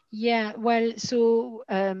 Yeah, well, so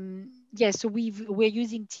so we're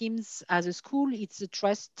using Teams as a school. It's a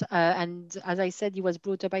trust, and as I said, it was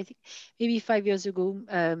brought up, I think, maybe 5 years ago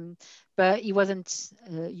but it wasn't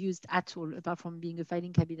used at all, apart from being a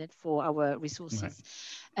filing cabinet for our resources.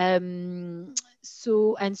 Right.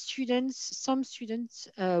 So, and students, some students,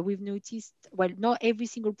 we've noticed, well, not every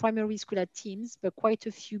single primary school had Teams, but quite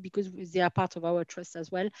a few, because they are part of our trust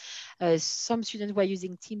as well. Some students were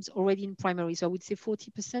using Teams already in primary, so I would say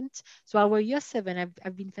 40%. So our year 7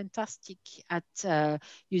 have been fantastic at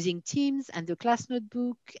using Teams and the class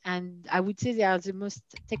notebook, and I would say they are the most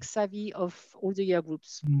tech savvy of all the year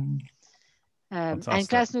groups. And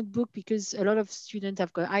class notebook, because a lot of students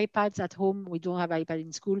have got iPads at home. We don't have iPad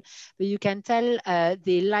in school, but you can tell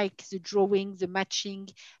they like the drawing, the matching,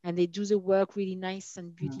 and they do the work really nice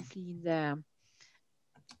and beautifully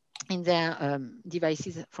in their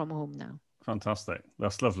devices from home now. Fantastic.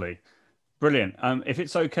 That's lovely. Brilliant. If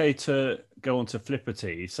it's okay to go on to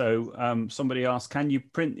Flipperty. So somebody asked, can you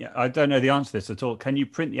print, I don't know the answer to this at all. Can you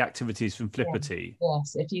print the activities from Flipperty?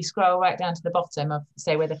 Yes. If you scroll right down to the bottom of,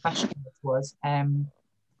 say, where the flashcards was,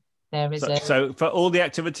 there is So for all the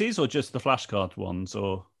activities or just the flashcard ones,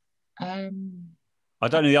 or? I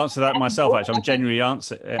don't know the answer to that myself, actually. I'm genuinely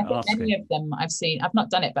asking. Many of them I've seen, I've not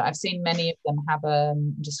done it, but I've seen many of them have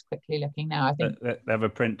just quickly looking now. I think they have a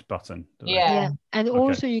print button. Yeah. And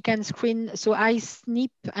also you can screen. So I snip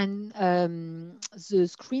and the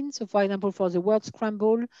screen. So for example, for the word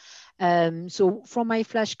scramble. So from my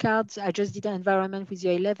flashcards, I just did an environment with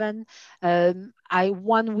year 11.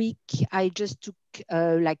 1 week, I just took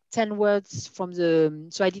like 10 words from the,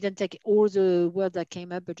 so I didn't take all the words that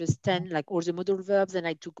came up, but just 10, like all the modal verbs, and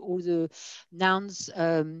I took all the nouns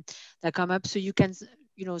that come up. So you can,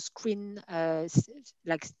 you know, screen,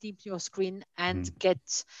 like snip your screen and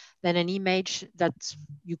get then an image that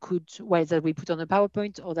you could, well, that we put on a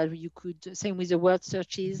PowerPoint, or that you could, same with the word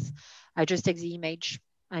searches. I just take the image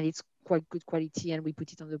and it's quite good quality, and we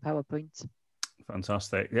put it on the PowerPoint.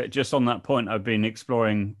 Fantastic. Yeah, just on that point, I've been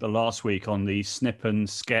exploring the last week on the Snip and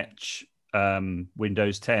Sketch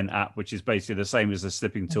Windows 10 app, which is basically the same as the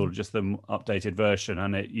snipping tool, just the updated version.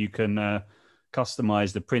 And you can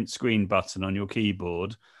customize the print screen button on your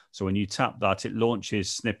keyboard. So when you tap that, it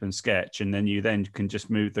launches Snip and Sketch, and then you then can just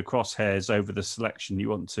move the crosshairs over the selection you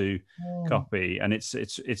want to copy. And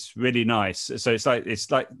it's really nice. So it's like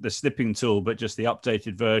the snipping tool, but just the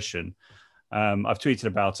updated version. I've tweeted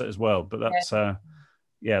about it as well, but that's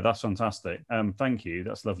that's fantastic. Thank you.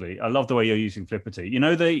 That's lovely. I love the way you're using Flipperty. You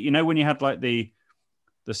know when you had like the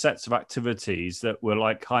sets of activities that were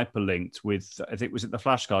like hyperlinked with, I think, was it the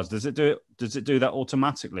flashcards? Does it do that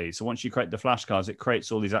automatically? So once you create the flashcards, it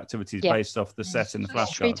creates all these activities based off the set in the flashcards.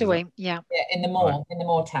 Straight away, in the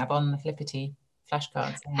more tab on the Flipperty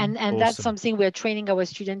flashcards. And awesome. That's something we're training our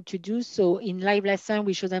students to do. So in live lesson,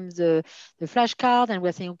 we show them the flashcard, and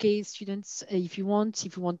we're saying, okay, students, if you want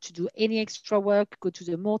to do any extra work, go to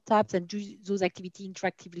the more tabs and do those activities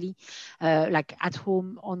interactively, like at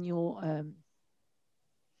home on your.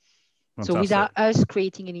 So without us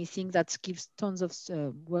creating anything, that gives tons of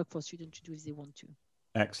work for students to do if they want to.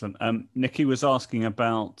 Excellent. Nikki was asking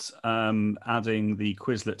about adding the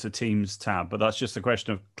Quizlet to Teams tab, but that's just a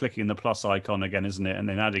question of clicking the plus icon again, isn't it? And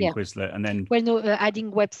then adding Quizlet, and then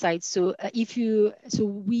adding websites. So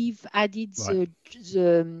we've added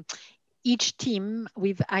each team.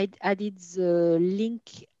 We've added the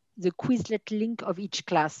link, the Quizlet link of each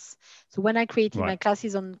class. So when I created my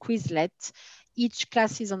classes on Quizlet, each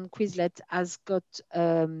classes on Quizlet has got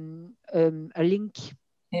a link.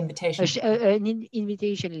 An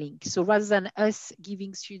invitation link. So rather than us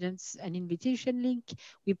giving students an invitation link,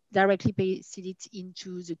 we directly pasted it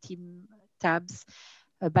into the team tabs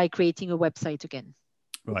by creating a website again.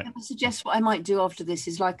 Right. I suggest what I might do after this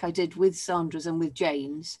is like I did with Sandra's and with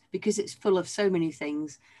Jane's, because it's full of so many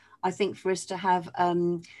things. I think for us to have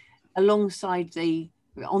alongside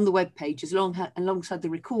on the web page, alongside the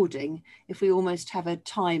recording, if we almost have a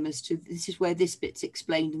time as to this is where this bit's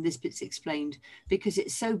explained and this bit's explained, because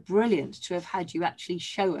it's so brilliant to have had you actually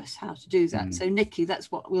show us how to do that. So Nikki,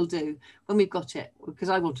 that's what we'll do when we've got it, because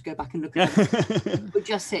I want to go back and look at it. We'll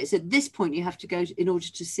just say it's at this point you have to go in order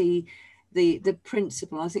to see the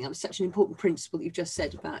principle. I think that was such an important principle that you've just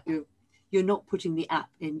said about you're not putting the app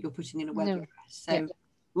in, you're putting in a web address. So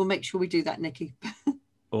we'll make sure we do that, Nikki.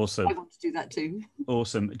 Awesome. I want to do that too.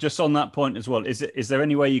 Awesome. Just on that point as well, is there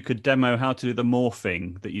any way you could demo how to do the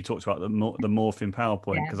morphing that you talked about, the morph in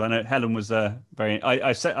PowerPoint? Because I know Helen was very.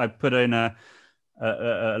 I put in a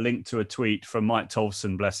link to a tweet from Mike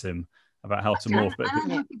Tolson, bless him, about how to morph. But I'm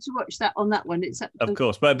happy to watch that on that one. Of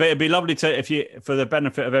course, but it'd be lovely to for the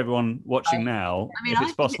benefit of everyone watching now, if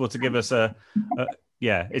it's possible to give us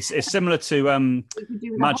it's similar to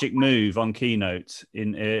Magic Move on Keynote.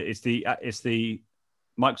 It's the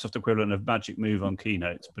Microsoft equivalent of Magic Move on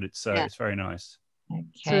Keynote, but it's very nice. Okay.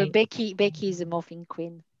 So Becky is a morphing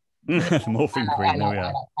queen. The morphing queen. There we are.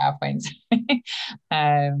 I like PowerPoint.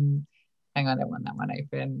 Hang on, I don't want that one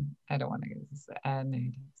open. I don't want to go. No,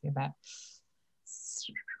 don't see that.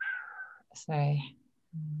 So I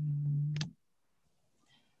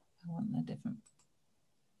want the different.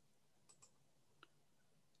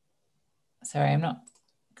 Sorry, I'm not.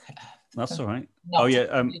 That's all right. Oh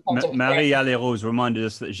yeah, Marie Alérose reminded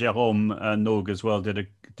us that Jérôme Nog as well did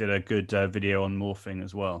a good video on morphing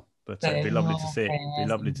as well. But it'd be lovely to see it. It'd be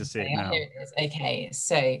lovely to see it now. Here it is. Okay,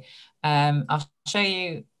 so I'll show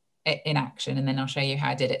you it in action, and then I'll show you how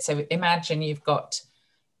I did it. So imagine you've got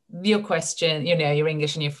your question, you know, your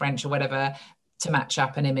English and your French or whatever to match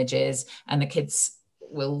up and images, and the kids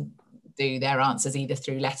will do their answers either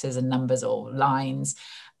through letters and numbers or lines.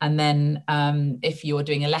 And then if you're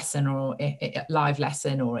doing a lesson or a live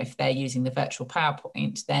lesson, or if they're using the virtual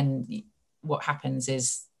PowerPoint, then what happens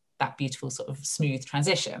is that beautiful sort of smooth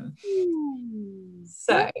transition.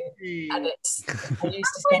 So, and it's, I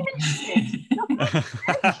used to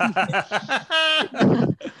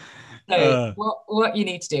So what you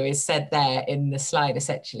need to do is said there in the slide,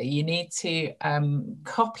 essentially, you need to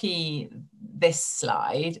copy this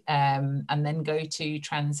slide and then go to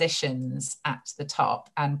transitions at the top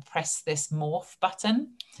and press this morph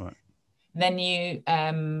button. Right. Then you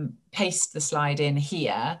paste the slide in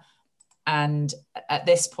here. And at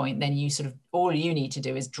this point, then you sort of, all you need to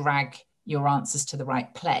do is drag your answers to the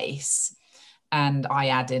right place. And I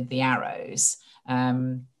added the arrows.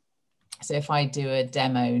 So if I do a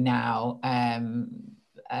demo now,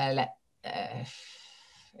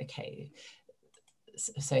 okay.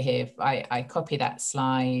 So here, if I copy that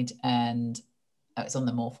slide and it's on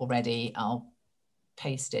the morph already, I'll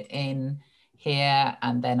paste it in here,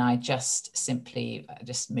 and then I just simply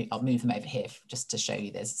I'll move them over here just to show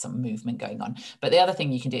you there's some movement going on. But the other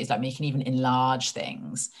thing you can do is like you can even enlarge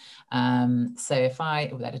things. So if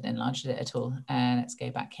that didn't enlarge it at all. Let's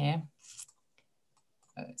go back here.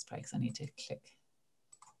 Oh, it's probably because I need to click.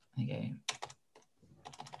 There you go.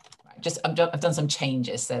 Right, I've done some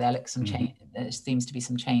changes, so there looks some change. There seems to be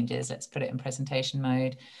some changes. Let's put it in presentation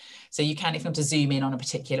mode. So you can, if you want to zoom in on a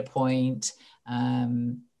particular point,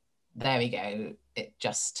 there we go. It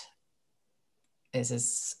just is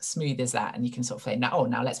as smooth as that, and you can sort of say, now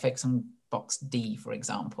let's focus on box D, for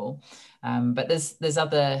example. But there's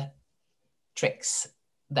other tricks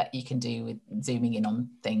that you can do with zooming in on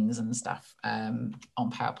things and stuff on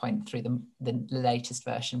PowerPoint through the latest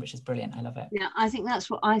version, which is brilliant. I love it. Yeah, I think that's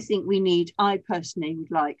what I think we need. I personally would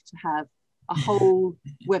like to have a whole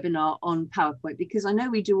webinar on PowerPoint, because I know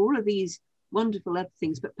we do all of these wonderful other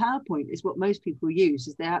things, but PowerPoint is what most people use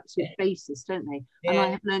as their absolute basis, don't they? Yeah. And I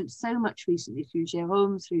have learned so much recently through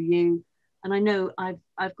Jérôme, through you, and I know I've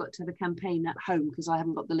got to have a campaign at home because I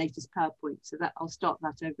haven't got the latest PowerPoint, so that I'll start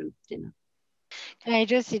that over dinner. Can I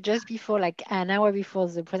just say, just before, like an hour before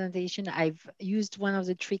the presentation, I've used one of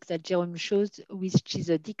the tricks that Jérôme shows, which is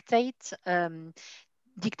a dictate option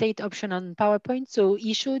on PowerPoint. So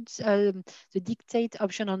he showed the dictate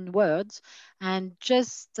option on Word, and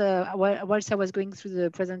just whilst I was going through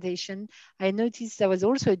the presentation, I noticed there was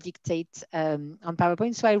also a dictate on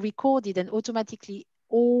PowerPoint. So I recorded, and automatically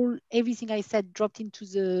everything I said dropped into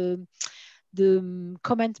the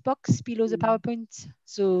comment box below the PowerPoint.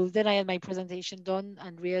 So then I had my presentation done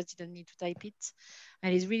and realized didn't need to type it.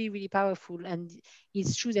 And it's really, really powerful. And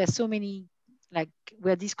it's true, there's so many, like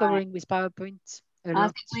we're discovering with PowerPoint. I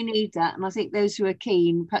think we need that. And I think those who are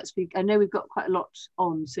keen, perhaps I know we've got quite a lot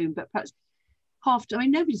on soon, but perhaps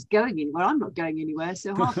nobody's going anywhere. I'm not going anywhere.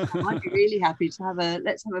 So half the time I'd be really happy to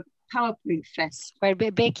let's have a PowerPoint fest. Well,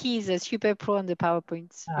 Becky is a super pro on the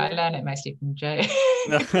PowerPoint. I learn it mostly from Joe.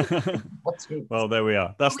 Well, there we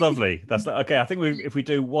are. That's lovely. That's okay. I think if we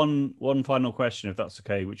do one final question, if that's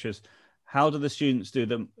okay, which is, how do the students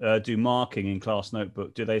do marking in class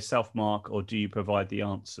notebook? Do they self-mark, or do you provide the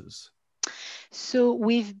answers? So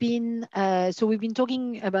we've been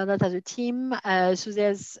talking about that as a team. So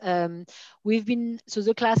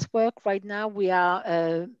the classwork right now, we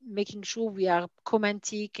are making sure we are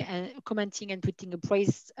commenting and putting a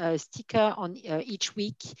praise sticker on each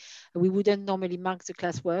week. We wouldn't normally mark the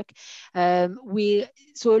classwork.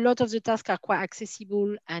 So a lot of the tasks are quite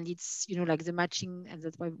accessible, and it's like the matching, and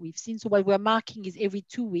that's what we've seen. So what we're marking is every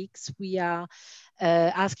 2 weeks we are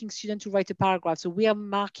asking students to write a paragraph. So we are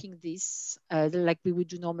marking this like we would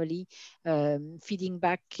do normally, feeding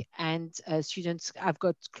back, and students have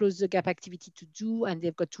got close the gap activity to do, and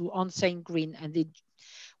they've got to answer in green. And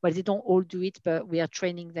well, they don't all do it, but we are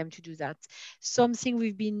training them to do that. Something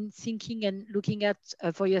we've been thinking and looking at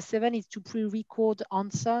for year 7 is to pre-record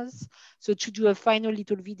answers. So to do a final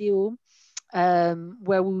little video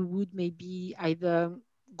where we would maybe either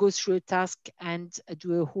go through a task and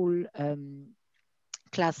do a whole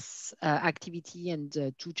class activity and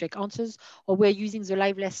to check answers, or we're using the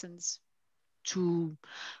live lessons to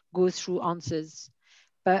go through answers.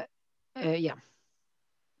 But yeah.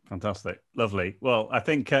 Fantastic. Lovely. Well, I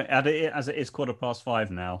think as it is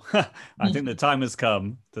 5:15 now, I think the time has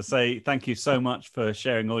come to say thank you so much for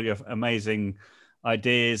sharing all your amazing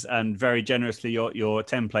ideas and very generously your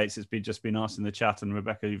templates. It's just been asked in the chat, and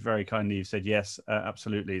Rebecca, you very kindly said yes,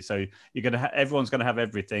 absolutely. So you're going to everyone's going to have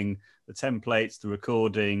everything: the templates, the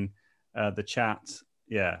recording, the chat.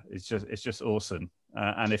 Yeah, it's just awesome.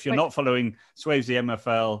 And if you're not following Swavesey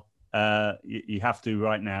MFL, you have to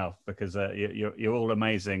right now, because you're all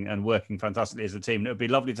amazing and working fantastically as a team. It would be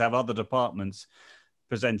lovely to have other departments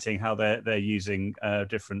presenting how they're using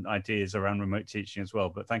different ideas around remote teaching as well.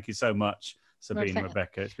 But thank you so much, Sabine,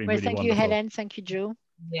 Rebecca. It's been really wonderful. Thank you, Helen. Thank you, Joe.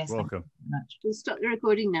 Yes, welcome. We'll stop the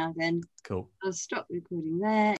recording now then. Cool. I'll stop recording there.